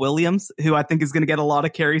Squirrel Williams, who I think is going to get a lot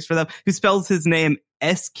of carries for them, who spells his name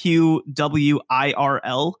SQWIRL.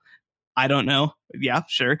 I don't know. Yeah,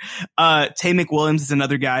 sure. Tay McWilliams is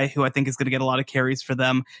another guy who I think is going to get a lot of carries for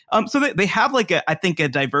them. So they have I think a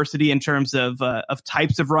diversity in terms of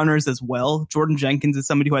types of runners as well. Jordan Jenkins is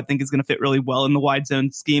somebody who I think is going to fit really well in the wide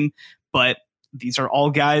zone scheme, but these are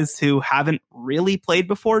all guys who haven't really played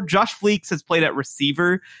before. Josh Fleeks has played at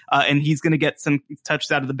receiver, and he's going to get some touches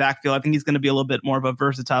out of the backfield. I think he's going to be a little bit more of a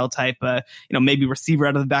versatile type, maybe receiver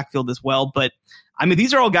out of the backfield as well. But I mean,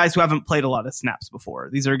 these are all guys who haven't played a lot of snaps before.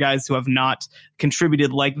 These are guys who have not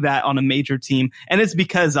contributed like that on a major team. And it's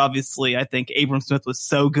because, obviously, I think Abram Smith was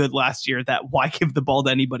so good last year that why give the ball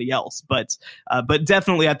to anybody else? But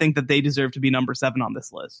definitely, I think that they deserve to be number 7 on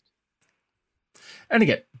this list. And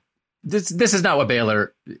again, this is not what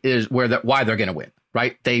Baylor is, why they're going to win,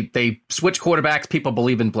 right? They switch quarterbacks. People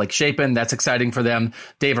believe in Blake Shapen. That's exciting for them.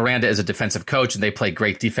 Dave Aranda is a defensive coach, and they play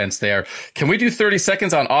great defense there. Can we do 30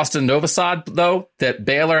 seconds on Austin Novosad, though? That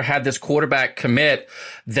Baylor had this quarterback commit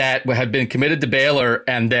that had been committed to Baylor,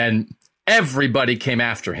 and then everybody came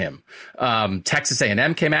after him. Texas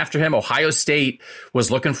A&M came after him. Ohio State was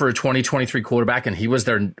looking for a 2023 quarterback, and he was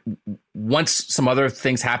there. Once some other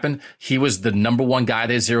things happened, he was the number 1 guy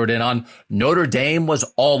they zeroed in on. Notre Dame was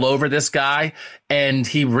all over this guy, and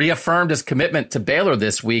he reaffirmed his commitment to Baylor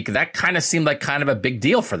this week. That kind of seemed like kind of a big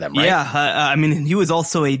deal for them, right? Yeah, I mean, he was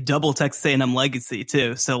also a double Texas A&M legacy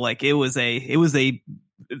too. So like it was a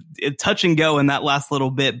touch and go in that last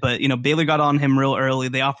little bit, but Baylor got on him real early.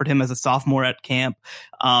 They offered him as a sophomore at camp.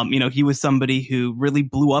 He was somebody who really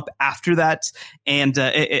blew up after that, and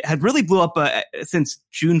it had really blew up since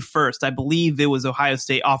June 1st. I believe it was Ohio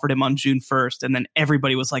State offered him on June 1st, and then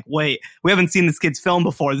everybody was like, "Wait, we haven't seen this kid's film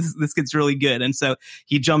before. This kid's really good." And so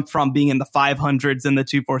he jumped from being in the 500s in the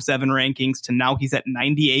 247 rankings to now he's at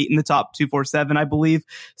 98 in the top 247, I believe.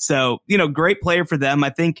 So great player for them.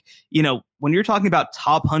 I think when you're talking about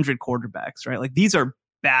top 100 quarterbacks, right? Like these are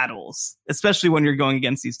battles, especially when you're going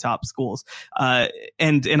against these top schools.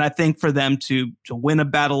 And I think for them to win a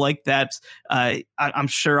battle like that, I'm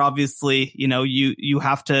sure obviously, you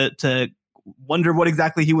have to wonder what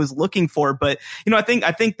exactly he was looking for. But, I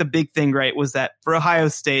think the big thing, right, was that for Ohio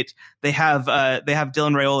State, they have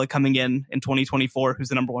Dylan Raiola coming in 2024, who's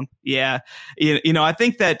the number 1. Yeah. I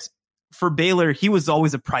think that for Baylor, he was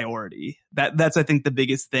always a priority. That's I think the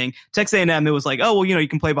biggest thing. Texas A&M, it was like, oh well, you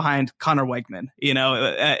can play behind Connor Weigman,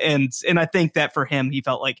 and I think that for him, he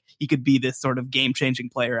felt like he could be this sort of game changing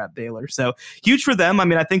player at Baylor. So huge for them. I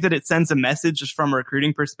mean, I think that it sends a message just from a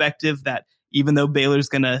recruiting perspective that even though Baylor's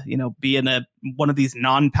going to, be in one of these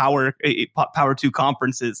non-power Power 2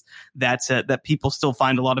 conferences, that people still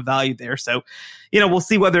find a lot of value there. So, we'll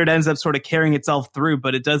see whether it ends up sort of carrying itself through,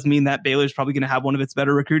 but it does mean that Baylor's probably going to have one of its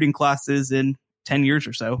better recruiting classes in 10 years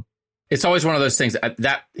or so. It's always one of those things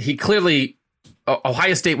that he clearly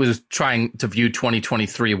Ohio State was trying to view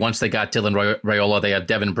 2023. Once they got Dylan Raiola, they had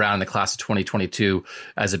Devin Brown in the class of 2022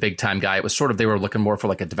 as a big time guy. It was sort of, they were looking more for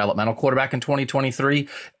like a developmental quarterback in 2023.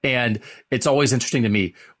 And it's always interesting to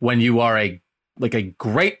me when you are a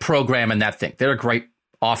great program in that thing. They're a great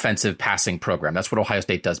offensive passing program. That's what Ohio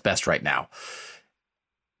State does best right now.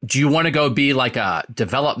 Do you want to go be like a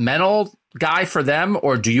developmental guy for them,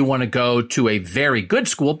 or do you want to go to a very good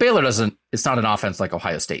school? Baylor it's not an offense like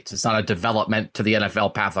Ohio State's. It's not a development to the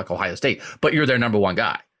NFL path like Ohio State, but you're their number one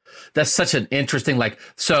guy. That's such an interesting,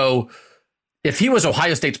 so if he was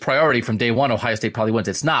Ohio State's priority from day one, Ohio State probably wins.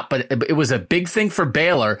 It's not, but it was a big thing for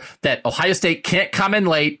Baylor that Ohio State can't come in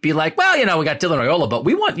late, be like, well, we got Dylan Raiola, but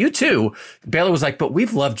we want you too. Baylor was like, but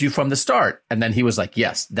we've loved you from the start. And then he was like,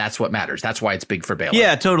 yes, that's what matters. That's why it's big for Baylor.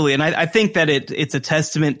 Yeah, totally. And I think that it's a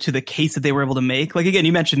testament to the case that they were able to make. Like, again,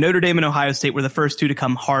 you mentioned Notre Dame and Ohio State were the first two to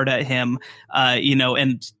come hard at him,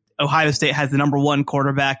 and Ohio State has the number one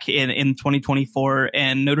quarterback in 2024,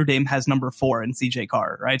 and Notre Dame has number 4 in CJ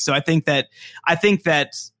Carr, right? So I think that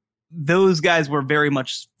those guys were very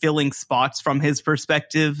much filling spots from his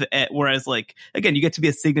perspective. Whereas, again, you get to be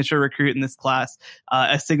a signature recruit in this class,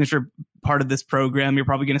 a signature part of this program. You're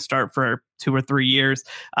probably going to start for 2 or 3 years.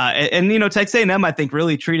 And Texas A&M, I think,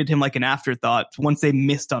 really treated him like an afterthought once they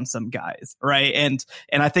missed on some guys, right? And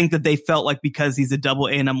I think that they felt like because he's a double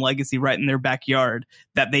A&M legacy right in their backyard,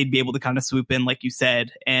 that they'd be able to kind of swoop in, like you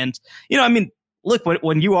said. And, look,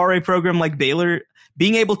 when you are a program like Baylor,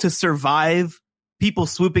 being able to survive people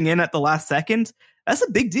swooping in at the last second, that's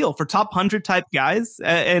a big deal for top 100 type guys. So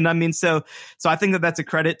I think that that's a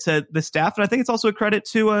credit to the staff. And I think it's also a credit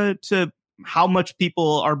to how much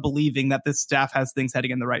people are believing that this staff has things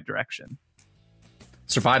heading in the right direction.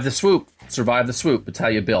 Survive the swoop. That's how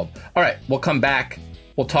you build. All right, we'll come back.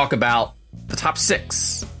 We'll talk about the top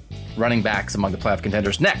 6 running backs among the playoff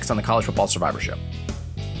contenders next on the College Football Survivor Show.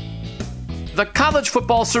 The College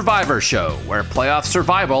Football Survivor Show, where playoff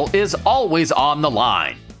survival is always on the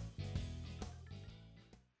line.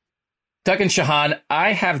 Doug and Shahan,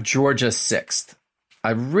 I have Georgia 6th.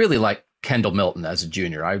 I really like Kendall Milton as a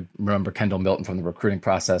junior. I remember Kendall Milton from the recruiting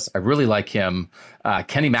process. I really like him.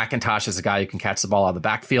 Kenny McIntosh is a guy who can catch the ball out of the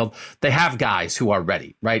backfield. They have guys who are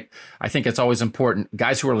ready, right? I think it's always important.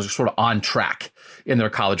 Guys who are sort of on track in their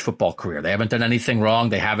college football career. They haven't done anything wrong.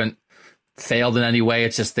 They haven't failed in any way.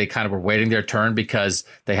 It's just they kind of were waiting their turn because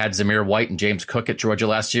they had Zamir White and James Cook at Georgia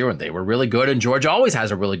last year, and they were really good, and Georgia always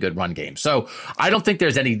has a really good run game. So I don't think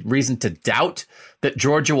there's any reason to doubt that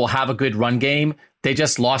Georgia will have a good run game. They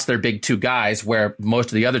just lost their big 2 guys, where most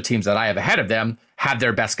of the other teams that I have ahead of them have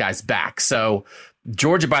their best guys back. So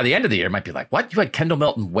Georgia, by the end of the year, might be like, what? You had Kendall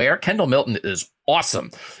Milton where? Kendall Milton is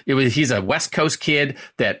awesome. He's a West Coast kid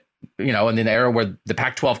that, in an era where the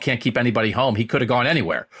Pac-12 can't keep anybody home, he could have gone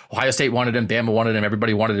anywhere. Ohio State wanted him, Bama wanted him,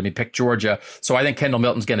 everybody wanted him. He picked Georgia. So I think Kendall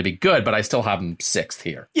Milton's going to be good, but I still have him 6th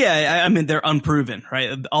here. Yeah, they're unproven,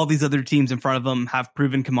 right? All these other teams in front of them have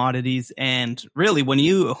proven commodities. And really, when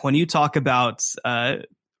you talk about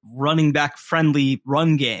running back friendly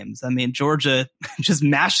run games, Georgia just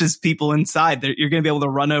mashes people inside. You're going to be able to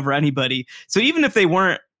run over anybody. So even if they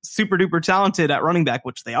weren't super duper talented at running back,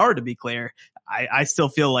 which they are, to be clear, I still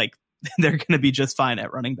feel like they're going to be just fine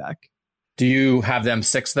at running back. Do you have them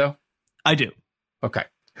 6th, though? I do. Okay.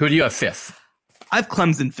 Who do you have 5th? I have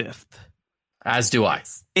Clemson 5th. As do I.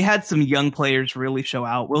 They had some young players really show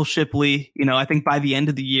out. Will Shipley, I think by the end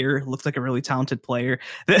of the year, looks like a really talented player.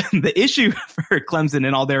 The issue for Clemson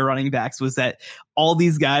and all their running backs was that all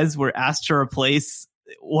these guys were asked to replace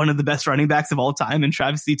one of the best running backs of all time in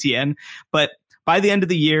Travis Etienne. But by the end of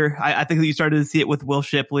the year, I think that you started to see it with Will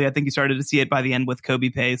Shipley. I think you started to see it by the end with Kobe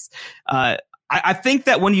Pace. I think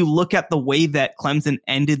that when you look at the way that Clemson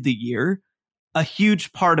ended the year, a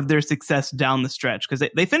huge part of their success down the stretch, because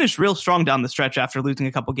they finished real strong down the stretch after losing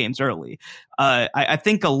a couple games early. I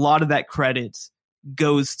think a lot of that credit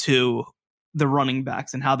goes to the running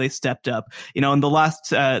backs and how they stepped up. In the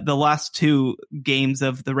last 2 games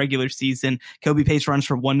of the regular season, Kobe Pace runs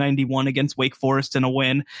for 191 against Wake Forest in a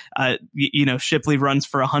win. Shipley runs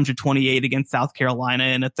for 128 against South Carolina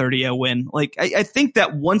in a 30-0 win. I think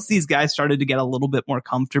that once these guys started to get a little bit more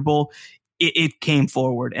comfortable, it came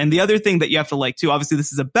forward. And the other thing that you have to like too, obviously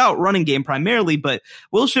this is about running game primarily, but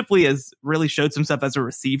Will Shipley has really showed some stuff as a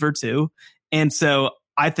receiver too. And so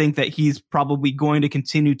I think that he's probably going to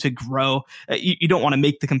continue to grow. You don't want to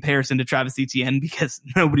make the comparison to Travis Etienne because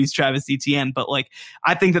nobody's Travis Etienne, but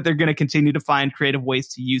I think that they're going to continue to find creative ways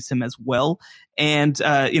to use him as well. And,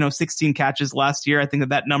 16 catches last year. I think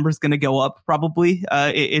that number is going to go up probably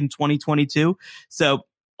in 2022. So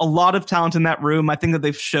a lot of talent in that room. I think that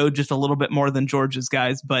they've showed just a little bit more than Georgia's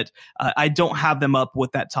guys, but I don't have them up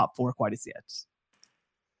with that top 4 quite as yet.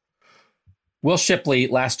 Will Shipley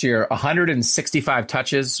last year, 165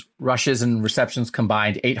 touches, rushes, and receptions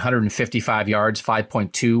combined, 855 yards,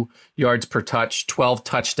 5.2 yards per touch, 12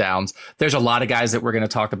 touchdowns. There's a lot of guys that we're going to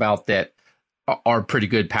talk about that are pretty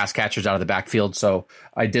good pass catchers out of the backfield. So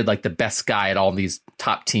I did like the best guy at all these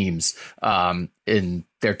top teams in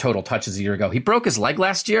their total touches a year ago. He broke his leg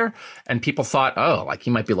last year, and people thought, oh, like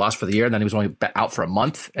he might be lost for the year. And then he was only out for a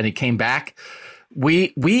month, and he came back.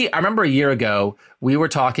 I remember a year ago, we were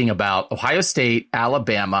talking about Ohio State,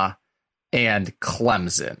 Alabama, and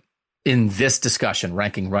Clemson in this discussion,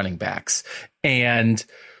 ranking running backs. And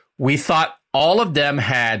we thought all of them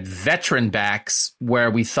had veteran backs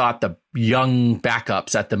where we thought the young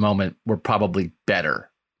backups at the moment were probably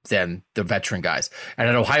better than the veteran guys. And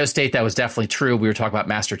at Ohio State, that was definitely true. We were talking about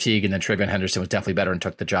Master Teague, and then Travion Henderson was definitely better and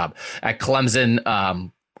took the job. At Clemson,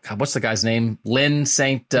 God, what's the guy's name? Lynn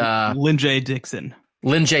J. Dixon.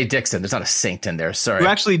 Lynn J. Dixon. There's not a Saint in there. Sorry. Who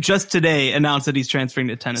actually just today announced that he's transferring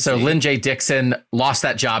to Tennessee. So Lynn J. Dixon lost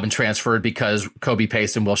that job and transferred because Kobe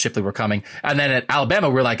Pace and Will Shipley were coming. And then at Alabama,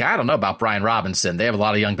 we're like, I don't know about Brian Robinson. They have a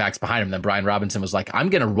lot of young backs behind him. Then Brian Robinson was like, I'm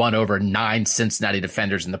going to run over 9 Cincinnati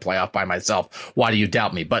defenders in the playoff by myself. Why do you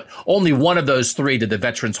doubt me? But only one of those 3 did the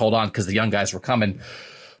veterans hold on because the young guys were coming.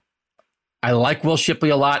 I like Will Shipley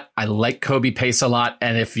a lot. I like Kobe Pace a lot.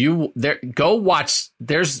 And if you go watch,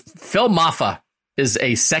 there's Phil Maffa is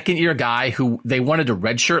a second-year guy who they wanted to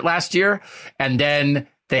redshirt last year, and then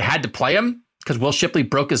they had to play him because Will Shipley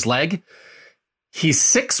broke his leg. He's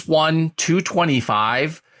 6'1",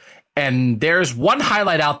 225, and there's one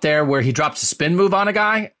highlight out there where he drops a spin move on a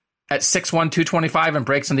guy at 6'1", 225 and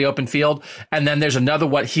breaks in the open field. And then there's another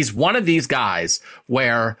one. He's one of these guys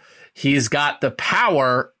where he's got the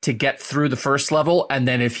power to get through the first level. And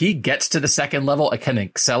then if he gets to the second level, it can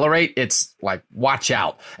accelerate. It's like, watch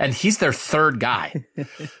out. And he's their 3rd guy.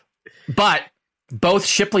 But both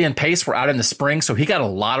Shipley and Pace were out in the spring, so he got a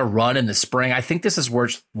lot of run in the spring. I think this is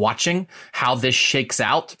worth watching how this shakes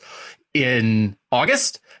out in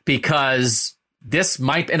August, because this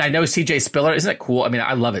might, and I know CJ Spiller, isn't it cool? I mean,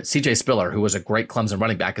 I love it. CJ Spiller, who was a great Clemson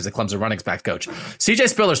running back, is a Clemson running back coach. CJ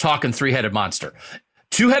Spiller's talking 3-headed monster.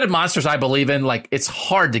 2-headed monsters, I believe in. Like, it's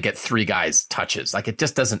hard to get 3 guys touches. Like, it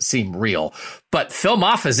just doesn't seem real. But Phil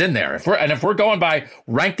Maffa's in there. If we're going by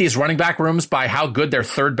rank these running back rooms by how good their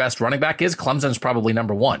 3rd best running back is, Clemson's probably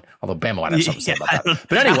number 1. Although Bama might have something to say about that.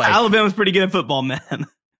 But anyway, Alabama's pretty good at football, man.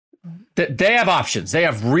 They have options. They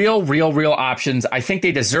have real options. I think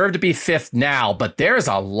they deserve to be 5th now, but there's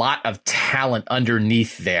a lot of talent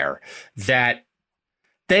underneath there that.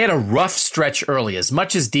 They had a rough stretch early. As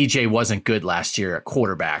much as DJ wasn't good last year at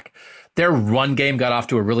quarterback, their run game got off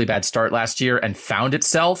to a really bad start last year and found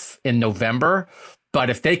itself in November. But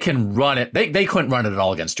if they can run it, they couldn't run it at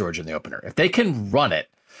all against Georgia in the opener. If they can run it,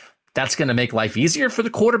 that's going to make life easier for the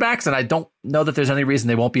quarterbacks. And I don't know that there's any reason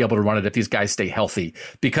they won't be able to run it if these guys stay healthy,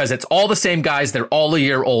 because it's all the same guys. They're all a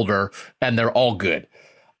year older and they're all good.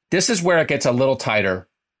 This is where it gets a little tighter.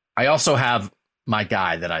 I also have my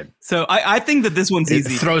guy that I think that this one's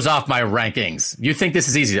easy. It throws off my rankings. You think this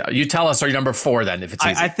is easy? You tell us, are you number 4 then if it's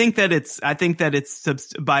easy? I think that it's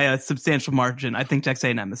by a substantial margin. I think Texas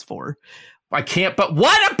A&M is 4. I can't, but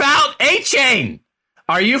what about A-Chain?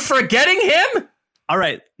 Are you forgetting him? All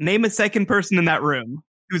right. Name a second person in that room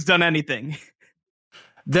who's done anything.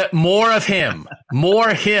 More of him. More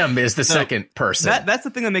him is the second person. That's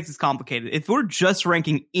the thing that makes this complicated. If we're just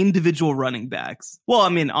ranking individual running backs, well, I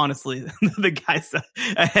mean, honestly, the guys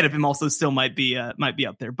ahead of him also still might be up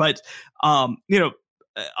there. But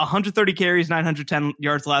 130 carries, 910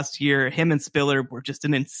 yards last year. Him and Spiller were just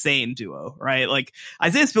an insane duo, right? Like,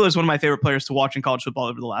 Isaiah Spiller is one of my favorite players to watch in college football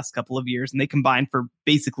over the last couple of years, and they combined for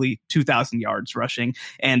basically 2,000 yards rushing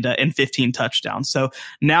and 15 touchdowns. So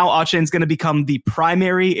now Achane's going to become the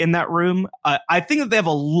primary in that room. I think that they have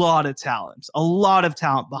a lot of talent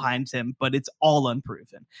behind him, but it's all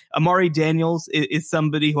unproven. Amari Daniels is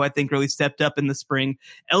somebody who I think really stepped up in the spring.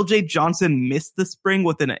 LJ Johnson missed the spring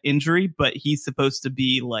with an injury, but he's supposed to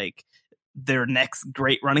be like their next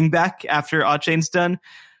great running back after Achane's done.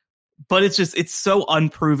 But it's so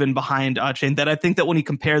unproven behind Achane that I think that when you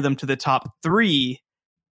compare them to the top 3,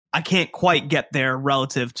 I can't quite get there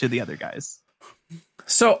relative to the other guys.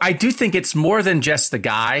 So I do think it's more than just the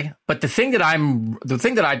guy, but the thing that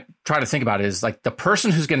I try to think about is like the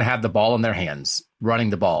person who's going to have the ball in their hands, running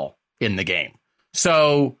the ball in the game.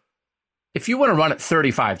 So if you want to run it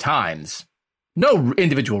 35 times, No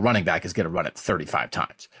individual running back is going to run it 35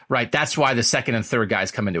 times, right? That's why the second and third guys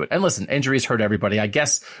come into it. And listen, injuries hurt everybody. I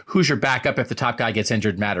guess who's your backup if the top guy gets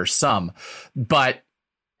injured matters some. But,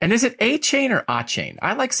 and is it A-Chain or A-Chain?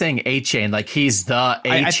 I like saying A-Chain like he's the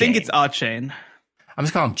A-Chain. I think it's A-Chain. I'm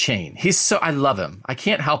just calling him Chain. I love him. I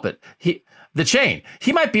can't help it. The Chain.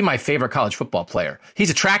 He might be my favorite college football player. He's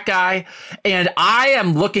a track guy. And I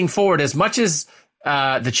am looking forward, as much as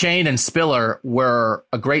the Chain and Spiller were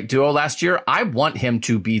a great duo last year, I want him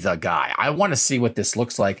to be the guy. I want to see what this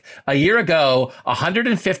looks like. A year ago,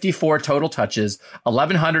 154 total touches,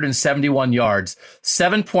 1,171 yards,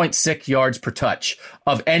 7.6 yards per touch.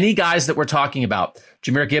 Of any guys that we're talking about,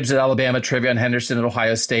 Jahmyr Gibbs at Alabama, Trevion Henderson at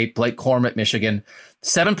Ohio State, Blake Corum at Michigan,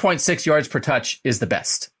 7.6 yards per touch is the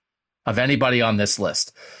best of anybody on this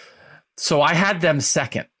list. So I had them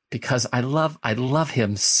second, because I love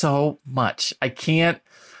him so much. I can't,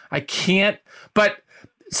 but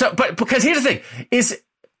because here's the thing,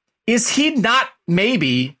 is he not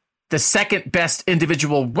maybe the second best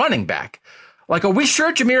individual running back? Like, are we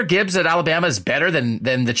sure Jahmyr Gibbs at Alabama is better than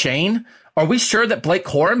the Chain? Are we sure that Blake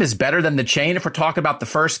Corum is better than the Chain if we're talking about the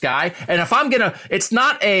first guy? And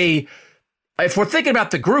if we're thinking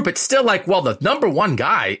about the group, it's still like, well, the number one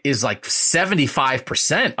guy is like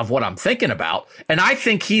 75% of what I'm thinking about. And I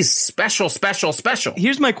think he's special.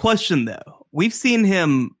 Here's my question, though. We've seen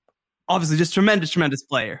him, obviously, just tremendous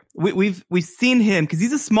player. We've seen him because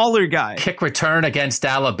he's a smaller guy. Kick return against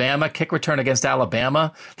Alabama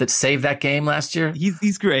that saved that game last year.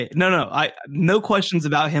 He's great. No questions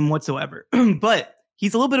about him whatsoever. But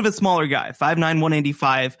he's a little bit of a smaller guy, 5'9",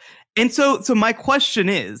 185. And so my question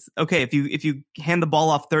is, okay, if you hand the ball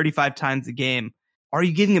off 35 times a game, are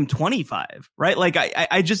you giving him 25, right? Like,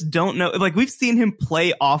 I just don't know. Like, we've seen him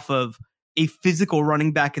play off of a physical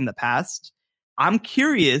running back in the past. I'm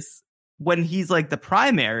curious, when he's like the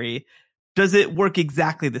primary, does it work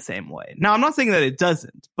exactly the same way? Now, I'm not saying that it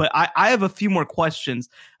doesn't, but I have a few more questions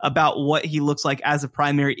about what he looks like as a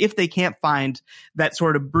primary if they can't find that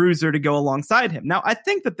sort of bruiser to go alongside him. Now, I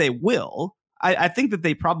think that they will. I think that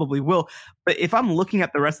they probably will. But if I'm looking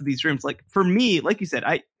at the rest of these rooms, like, for me, like you said,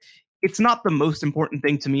 it's not the most important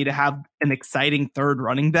thing to me to have an exciting third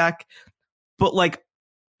running back. But, like,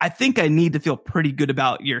 I think I need to feel pretty good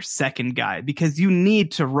about your second guy, because you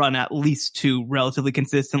need to run at least two relatively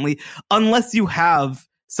consistently, unless you have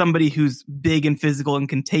somebody who's big and physical and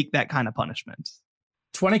can take that kind of punishment.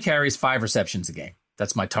 20 carries, 5 receptions a game.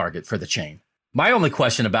 That's my target for the Chain. My only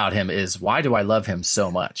question about him is, why do I love him so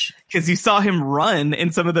much? Because you saw him run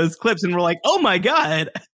in some of those clips and we're like, oh my God.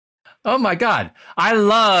 Oh my God. I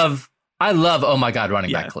love oh my God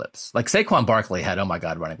running back clips. Like Saquon Barkley had oh my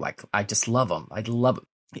God running back. I just love him. I love it.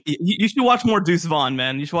 You should watch more Deuce Vaughn,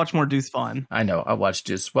 man. You should watch more Deuce Vaughn. I know. I watched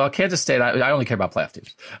Deuce. Well, Kansas State, I only care about playoff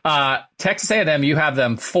teams. Texas A&M, you have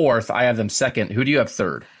them fourth. I have them second. Who do you have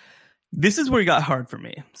third? This is where it got hard for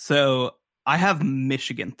me. So I have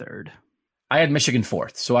Michigan third. I had Michigan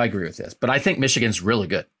fourth, so I agree with this. But I think Michigan's really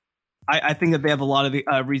good. I think that they have a lot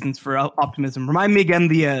of reasons for optimism. Remind me again,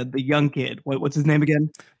 the young kid. What's his name again?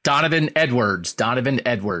 Donovan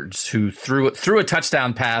Edwards, who threw a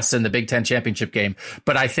touchdown pass in the Big Ten championship game.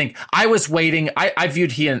 But I think I was waiting. I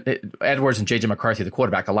viewed Edwards and J.J. McCarthy, the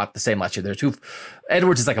quarterback, a lot the same last year.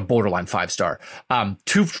 Edwards is like a borderline 5-star.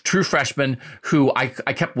 Two true freshmen who I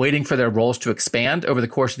kept waiting for their roles to expand over the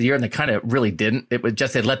course of the year, and they kind of really didn't. It was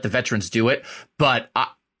just they let the veterans do it. But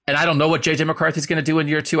and I don't know what J.J. McCarthy's going to do in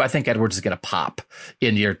year two. I think Edwards is going to pop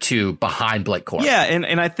in year two behind Blake Corum. Yeah,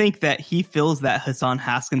 and I think that he fills that Hassan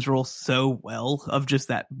Haskins role so well, of just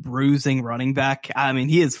that bruising running back. I mean,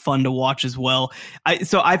 he is fun to watch as well.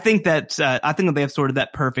 I think that they have sort of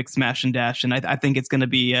that perfect smash and dash, and I think it's going to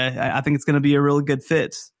be a really good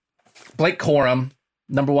fit. Blake Corum,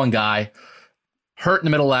 number one guy, hurt in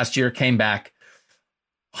the middle last year, came back.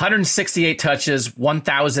 168 touches,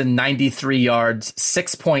 1,093 yards,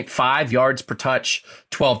 6.5 yards per touch,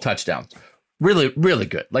 12 touchdowns. Really, really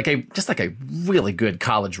good. Like a really good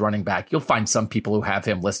college running back. You'll find some people who have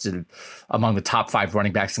him listed among the top 5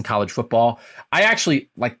 running backs in college football. I actually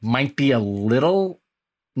might be a little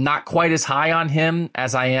not quite as high on him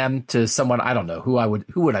as I am to someone. I don't know who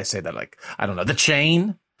would I say that? I don't know. The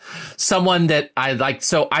Chain. Someone that I like.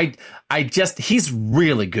 So he's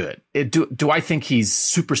really good. Do I think he's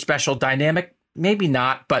super special, dynamic? Maybe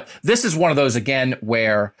not. But this is one of those, again,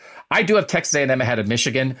 where I do have Texas A&M ahead of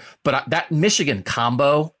Michigan. But that Michigan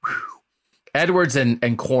combo, Edwards and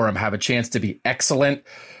Corum have a chance to be excellent.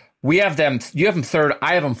 We have them. You have them third.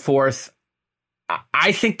 I have them fourth.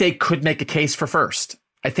 I think they could make a case for first.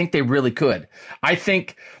 I think they really could. I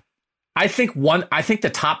think I think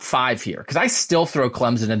the top 5 here, because I still throw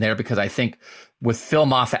Clemson in there because I think with Phil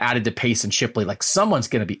Moffitt added to Pace and Shipley, like someone's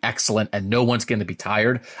going to be excellent and no one's going to be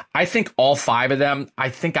tired. I think all 5 of them, I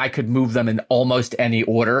think I could move them in almost any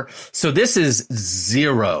order. So this is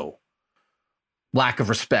zero lack of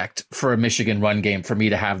respect for a Michigan run game for me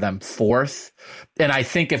to have them 4th. And I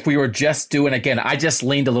think if we were just doing, again, I just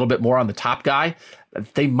leaned a little bit more on the top guy.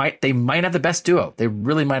 They might have the best duo. They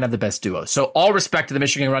really might have the best duo. So all respect to the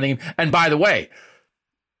Michigan running game. And by the way,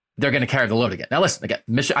 they're going to carry the load again. Now listen, again,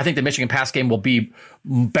 I think the Michigan pass game will be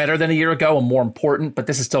better than a year ago and more important, but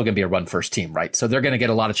this is still going to be a run first team, right? So they're going to get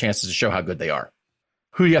a lot of chances to show how good they are.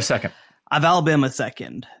 Who do you have second? I have Alabama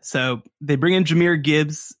second. So they bring in Jahmyr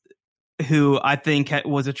Gibbs, who I think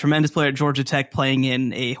was a tremendous player at Georgia Tech, playing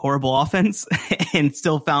in a horrible offense and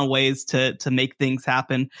still found ways to make things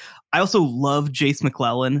happen. I also love Jace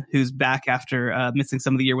McClellan, who's back after missing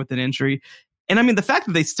some of the year with an injury. And I mean, the fact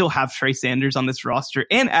that they still have Trey Sanders on this roster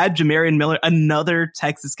and add Jamarian Miller, another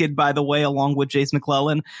Texas kid, by the way, along with Jace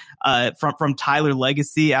McClellan, from Tyler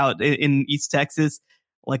Legacy out in East Texas.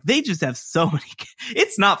 Like, they just have so many.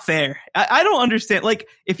 It's not fair. I don't understand. Like,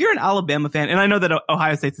 if you're an Alabama fan, and I know that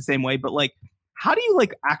Ohio State's the same way, but like, how do you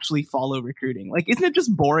like actually follow recruiting? Like, isn't it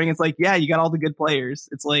just boring? It's like, yeah, you got all the good players.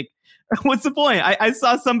 It's like, what's the point? I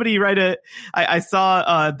saw somebody I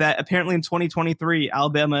saw that apparently in 2023,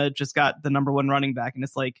 Alabama just got the number 1 running back. And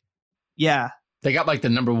it's like, yeah. They got like the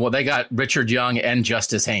number 1. They got Richard Young and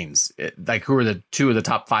Justice Haynes, like who are the 2 of the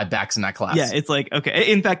top 5 backs in that class. Yeah, it's like,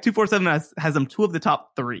 okay. In fact, 247 has them 2 of the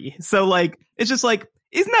top 3. So like, it's just like,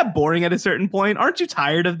 isn't that boring at a certain point? Aren't you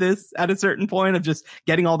tired of this at a certain point of just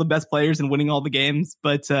getting all the best players and winning all the games?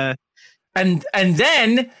 But and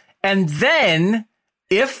then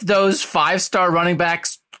if those 5-star running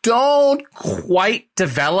backs don't quite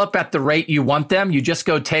develop at the rate you want them, you just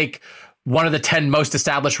go take one of the 10 most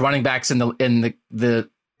established running backs in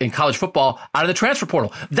college football out of the transfer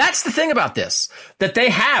portal. That's the thing about this, that they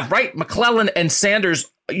have, right? McClellan and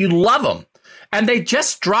Sanders, you love them. And they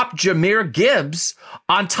just dropped Jahmyr Gibbs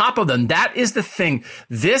on top of them. That is the thing.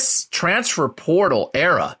 This transfer portal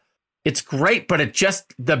era, it's great, but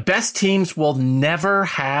the best teams will never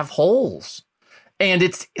have holes.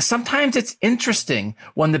 And sometimes it's interesting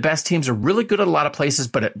when the best teams are really good at a lot of places,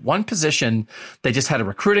 but at one position, they just had a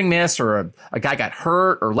recruiting miss, or a guy got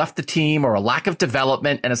hurt or left the team, or a lack of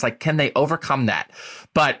development. And it's like, can they overcome that?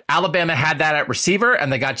 But Alabama had that at receiver,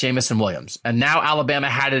 and they got Jamison Williams. And now Alabama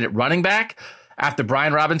had it at running back after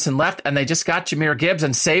Brian Robinson left, and they just got Jahmyr Gibbs.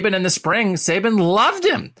 And Saban in the spring, Saban loved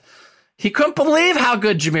him. He couldn't believe how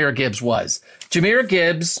good Jahmyr Gibbs was. Jahmyr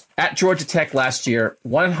Gibbs at Georgia Tech last year,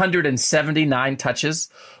 179 touches,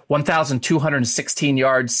 1,216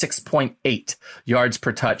 yards, 6.8 yards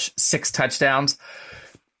per touch, 6 touchdowns.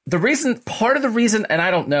 Part of the reason, and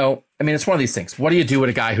I don't know, I mean, it's one of these things. What do you do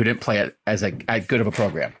with a guy who didn't play it as good of a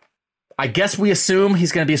program? I guess we assume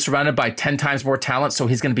he's going to be surrounded by 10 times more talent, so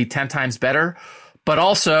he's going to be 10 times better. But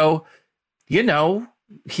also, he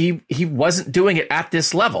wasn't doing it at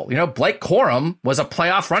this level. Blake Corum was a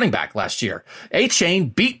playoff running back last year. A-Chain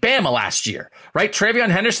beat Bama last year, right? TreVeyon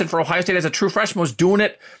Henderson for Ohio State as a true freshman was doing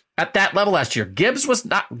it at that level last year. Gibbs was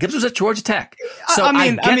not. Gibbs was at Georgia Tech. So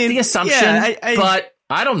I get the assumption, but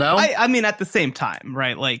I don't know. I mean, at the same time,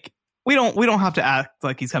 right? Like, we don't have to act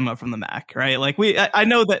like he's coming up from the MAC, right? Like, I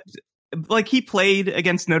know that. Like, he played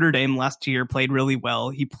against Notre Dame last year, played really well.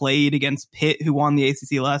 He played against Pitt, who won the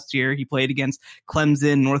ACC last year. He played against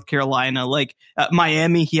Clemson, North Carolina,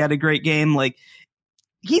 Miami. He had a great game. Like,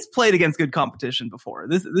 he's played against good competition before.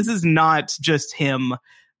 This is not just him,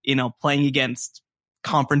 playing against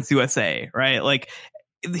Conference USA, right? Like,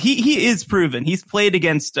 he is proven. He's played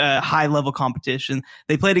against high level competition.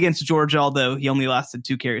 They played against Georgia, although he only lasted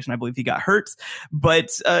 2 carries and I believe he got hurt.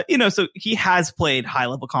 But, so he has played high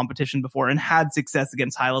level competition before and had success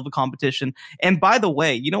against high level competition. And by the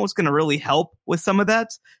way, what's going to really help with some of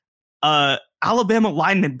that? Alabama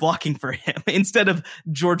linemen blocking for him instead of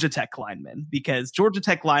Georgia Tech linemen, because Georgia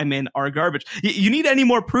Tech linemen are garbage. You need any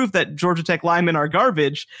more proof that Georgia Tech linemen are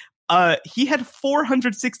garbage? He had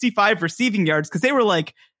 465 receiving yards because they were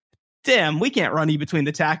like, damn, we can't run you between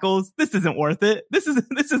the tackles. This isn't worth it. This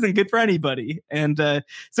isn't good for anybody. And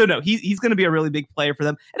so no, he's going to be a really big player for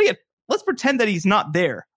them. And again, let's pretend that he's not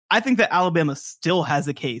there. I think that Alabama still has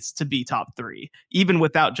a case to be top 3, even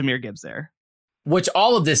without Jahmyr Gibbs there. Which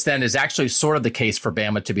all of this then is actually sort of the case for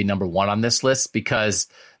Bama to be number 1 on this list, because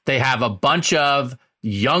they have a bunch of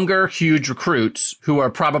younger, huge recruits who are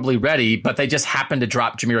probably ready, but they just happen to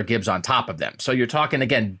drop Jahmyr Gibbs on top of them. So you're talking,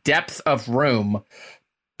 again, depth of room,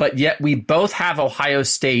 but yet we both have Ohio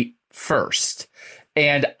State first.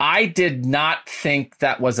 And I did not think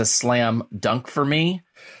that was a slam dunk for me.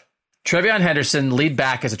 Trevion Henderson, lead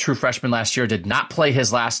back as a true freshman last year, did not play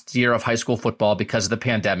his last year of high school football because of the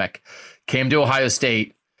pandemic. Came to Ohio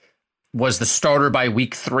State, was the starter by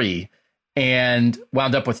week 3, and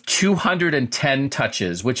wound up with 210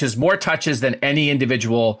 touches, which is more touches than any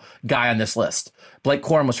individual guy on this list. Blake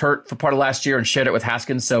Corum was hurt for part of last year and shared it with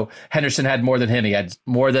Haskins, so Henderson had more than him. He had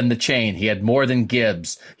more than the chain. He had more than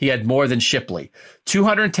Gibbs. He had more than Shipley.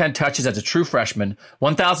 210 touches as a true freshman,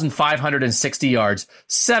 1,560 yards,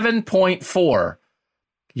 7.4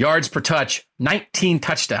 yards per touch, 19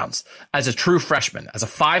 touchdowns as a true freshman, as a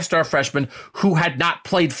 5-star freshman who had not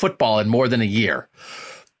played football in more than a year.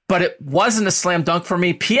 But it wasn't a slam dunk for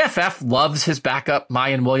me. PFF loves his backup,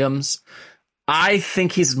 Mayan Williams. I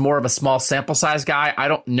think he's more of a small sample size guy. I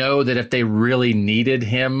don't know that if they really needed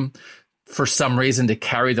him for some reason to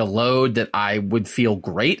carry the load that I would feel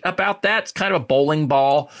great about that. It's kind of a bowling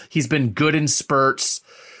ball. He's been good in spurts.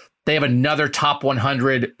 They have another top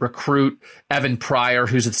 100 recruit, Evan Pryor,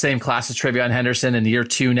 who's the same class as Trevion Henderson in year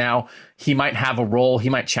 2 now. He might have a role. He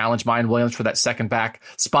might challenge Mayan Williams for that second back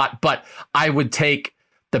spot. But I would take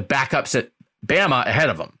the backups at Bama ahead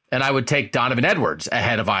of him. And I would take Donovan Edwards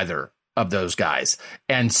ahead of either of those guys.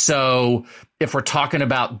 And so if we're talking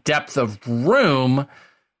about depth of room,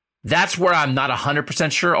 that's where I'm not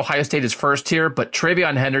 100% sure Ohio State is first here, but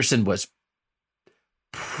Trevion Henderson was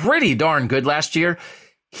pretty darn good last year.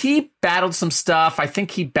 He battled some stuff. I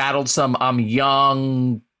think he battled some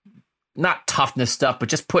young, not toughness stuff, but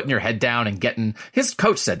just putting your head down and getting, his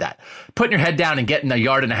coach said that, putting your head down and getting 1.5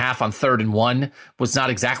 yards on 3rd and 1 was not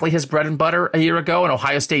exactly his bread and butter a year ago. And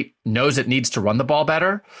Ohio State knows it needs to run the ball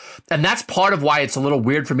better. And that's part of why it's a little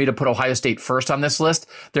weird for me to put Ohio State first on this list.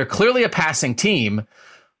 They're clearly a passing team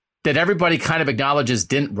that everybody kind of acknowledges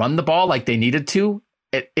didn't run the ball like they needed to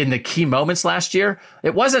in the key moments last year.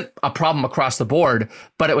 It wasn't a problem across the board,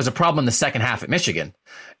 but it was a problem in the second half at Michigan.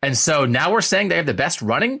 And so now we're saying they have the best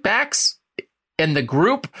running backs in the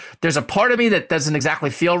group. There's a part of me that doesn't exactly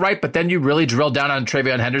feel right, but then you really drill down on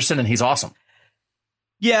Trevion Henderson and he's awesome.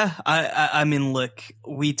 Yeah, I mean, look,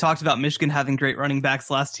 we talked about Michigan having great running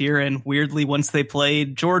backs last year, and weirdly, once they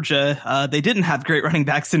played Georgia, they didn't have great running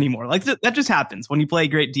backs anymore. Like, that just happens when you play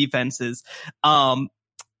great defenses. I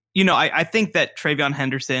think that Trevion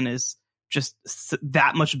Henderson is just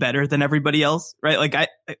that much better than everybody else, right? Like,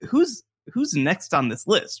 who's next on this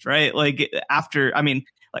list, right? Like, after, I mean,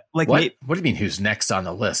 like what do you mean who's next on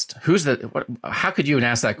the list? How could you even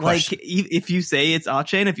ask that question? Like, if you say it's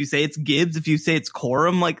Achane, if you say it's Gibbs, if you say it's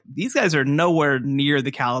Corum, like, these guys are nowhere near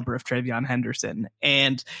the caliber of Trevion Henderson.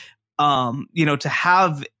 And, to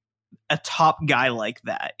have a top guy like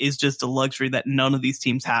that is just a luxury that none of these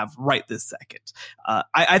teams have right this second.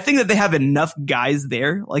 I think that they have enough guys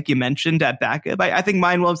there, like you mentioned, at backup. I think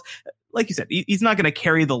Mayan Williams, like you said, he's not going to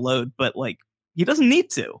carry the load, but like, he doesn't need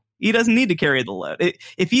to. He doesn't need to carry the load.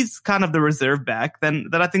 If he's kind of the reserve back, then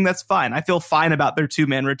I think that's fine. I feel fine about their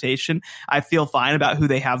 2-man rotation. I feel fine about who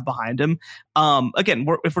they have behind him. Again,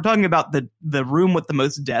 if we're talking about the room with the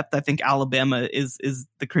most depth, I think Alabama is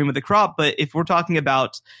the cream of the crop. But if we're talking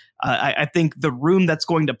about, I think the room that's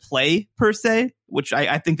going to play per se, which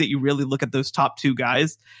I think that you really look at those top 2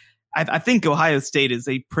 guys, I think Ohio State is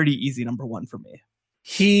a pretty easy number 1 for me.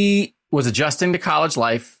 He was adjusting to college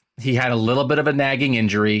life. He had a little bit of a nagging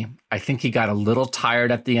injury. I think he got a little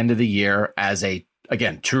tired at the end of the year as a,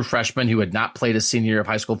 again, true freshman who had not played a senior year of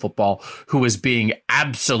high school football, who was being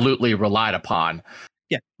absolutely relied upon.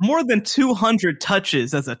 Yeah, more than 200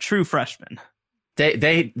 touches as a true freshman.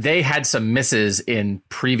 They had some misses in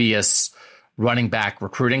previous running back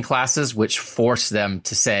recruiting classes, which forced them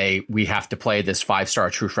to say, we have to play this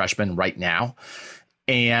 5-star true freshman right now.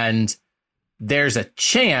 And there's a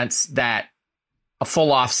chance that a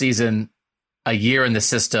full off season, a year in the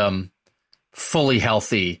system, fully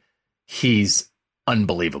healthy, he's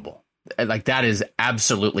unbelievable. Like, that is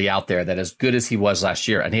absolutely out there. That as good as he was last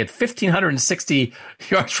year. And he had 1,560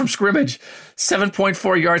 yards from scrimmage,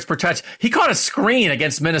 7.4 yards per touch. He caught a screen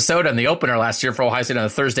against Minnesota in the opener last year for Ohio State on a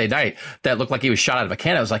Thursday night that looked like he was shot out of a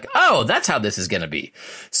cannon. I was like, oh, that's how this is going to be.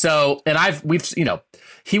 So, and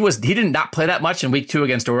he did not play that much in week 2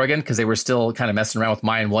 against Oregon because they were still kind of messing around with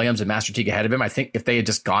Mayan Williams and Master Teague ahead of him. I think if they had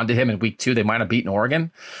just gone to him in week 2, they might have beaten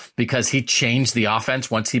Oregon because he changed the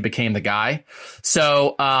offense once he became the guy.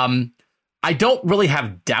 So, I don't really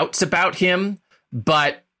have doubts about him,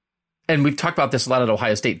 but and we've talked about this a lot at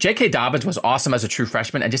Ohio State. J.K. Dobbins was awesome as a true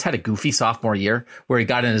freshman and just had a goofy sophomore year where he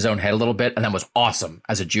got in his own head a little bit and then was awesome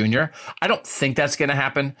as a junior. I don't think that's going to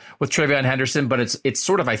happen with TreVeyon Henderson, but it's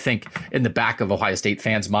sort of, I think, in the back of Ohio State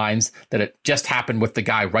fans' minds that it just happened with the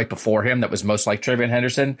guy right before him that was most like TreVeyon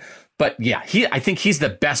Henderson. But yeah, I think he's the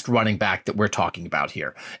best running back that we're talking about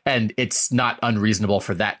here. And it's not unreasonable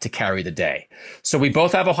for that to carry the day. So we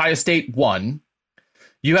both have Ohio State 1.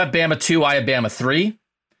 You have Bama 2, I have Bama 3.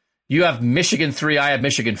 You have Michigan 3, I have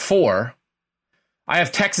Michigan 4. I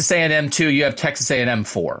have Texas A&M 2, you have Texas A&M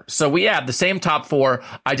 4. So we have the same top 4.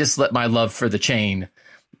 I just let my love for the chain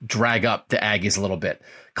drag up the Aggies a little bit.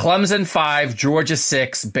 Clemson 5, Georgia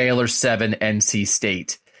 6, Baylor 7, NC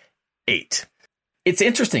State 8. It's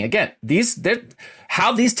interesting. Again,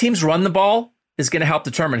 how these teams run the ball is going to help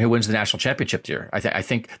determine who wins the national championship here. I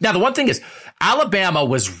think. Now, the one thing is Alabama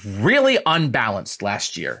was really unbalanced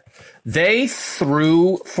last year. They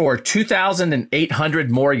threw for 2,800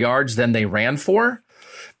 more yards than they ran for.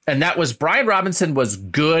 And that was Brian Robinson was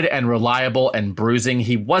good and reliable and bruising.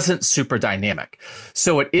 He wasn't super dynamic.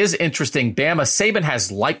 So it is interesting. Saban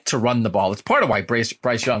has liked to run the ball. It's part of why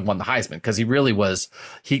Bryce Young won the Heisman, because he really was,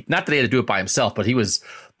 not that he had to do it by himself, but he was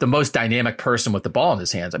the most dynamic person with the ball in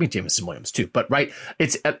his hands. I mean, Jameson Williams too, but right.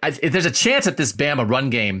 There's a chance that this Bama run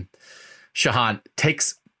game, Shahan,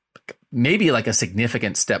 takes maybe like a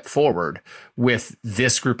significant step forward with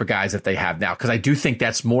this group of guys that they have now. Cause I do think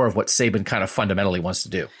that's more of what Saban kind of fundamentally wants to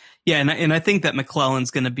do. Yeah, and I think that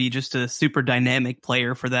McClellan's going to be just a super dynamic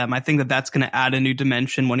player for them. I think that that's going to add a new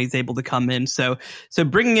dimension when he's able to come in. So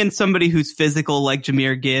bringing in somebody who's physical like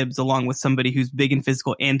Jahmyr Gibbs, along with somebody who's big and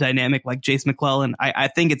physical and dynamic like Jace McClellan, I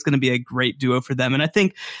think it's going to be a great duo for them. And I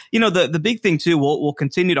think, the big thing too, we'll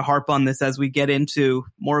continue to harp on this as we get into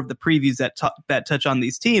more of the previews that touch on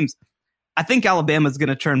these teams. I think Alabama's going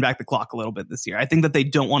to turn back the clock a little bit this year. I think that they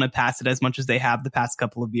don't want to pass it as much as they have the past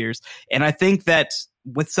couple of years. And I think that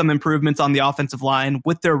with some improvements on the offensive line,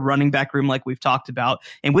 with their running back room like we've talked about,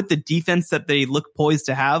 and with the defense that they look poised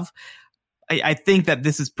to have, I think that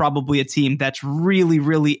this is probably a team that's really,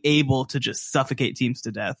 really able to just suffocate teams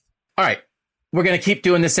to death. All right. We're going to keep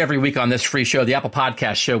doing this every week on this free show, the Apple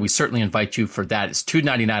Podcast show. We certainly invite you for that. It's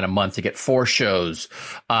 $2.99 a month to get 4 shows.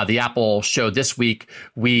 The Apple show this week,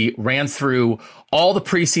 we ran through all the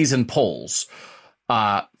preseason polls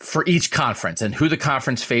for each conference and who the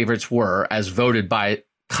conference favorites were as voted by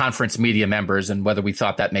conference media members and whether we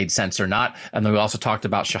thought that made sense or not. And then we also talked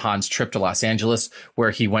about Shahan's trip to Los Angeles, where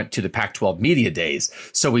he went to the Pac-12 Media Days.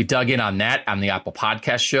 So we dug in on that on the Apple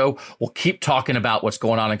Podcast show. We'll keep talking about what's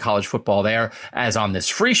going on in college football there, as on this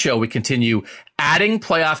free show, we continue adding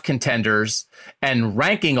playoff contenders and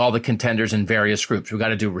ranking all the contenders in various groups. We got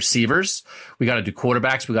to do receivers, we got to do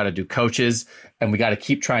quarterbacks, we got to do coaches, and we got to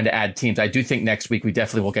keep trying to add teams. I do think next week we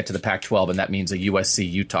definitely will get to the Pac-12, and that means a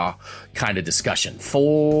USC-Utah kind of discussion.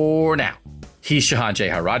 For now, he's Shahan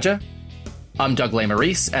Jeharaja. I'm Doug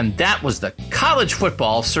Lesmerises, and that was the College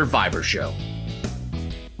Football Survivor Show.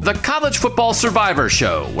 The College Football Survivor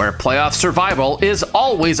Show, where playoff survival is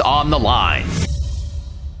always on the line.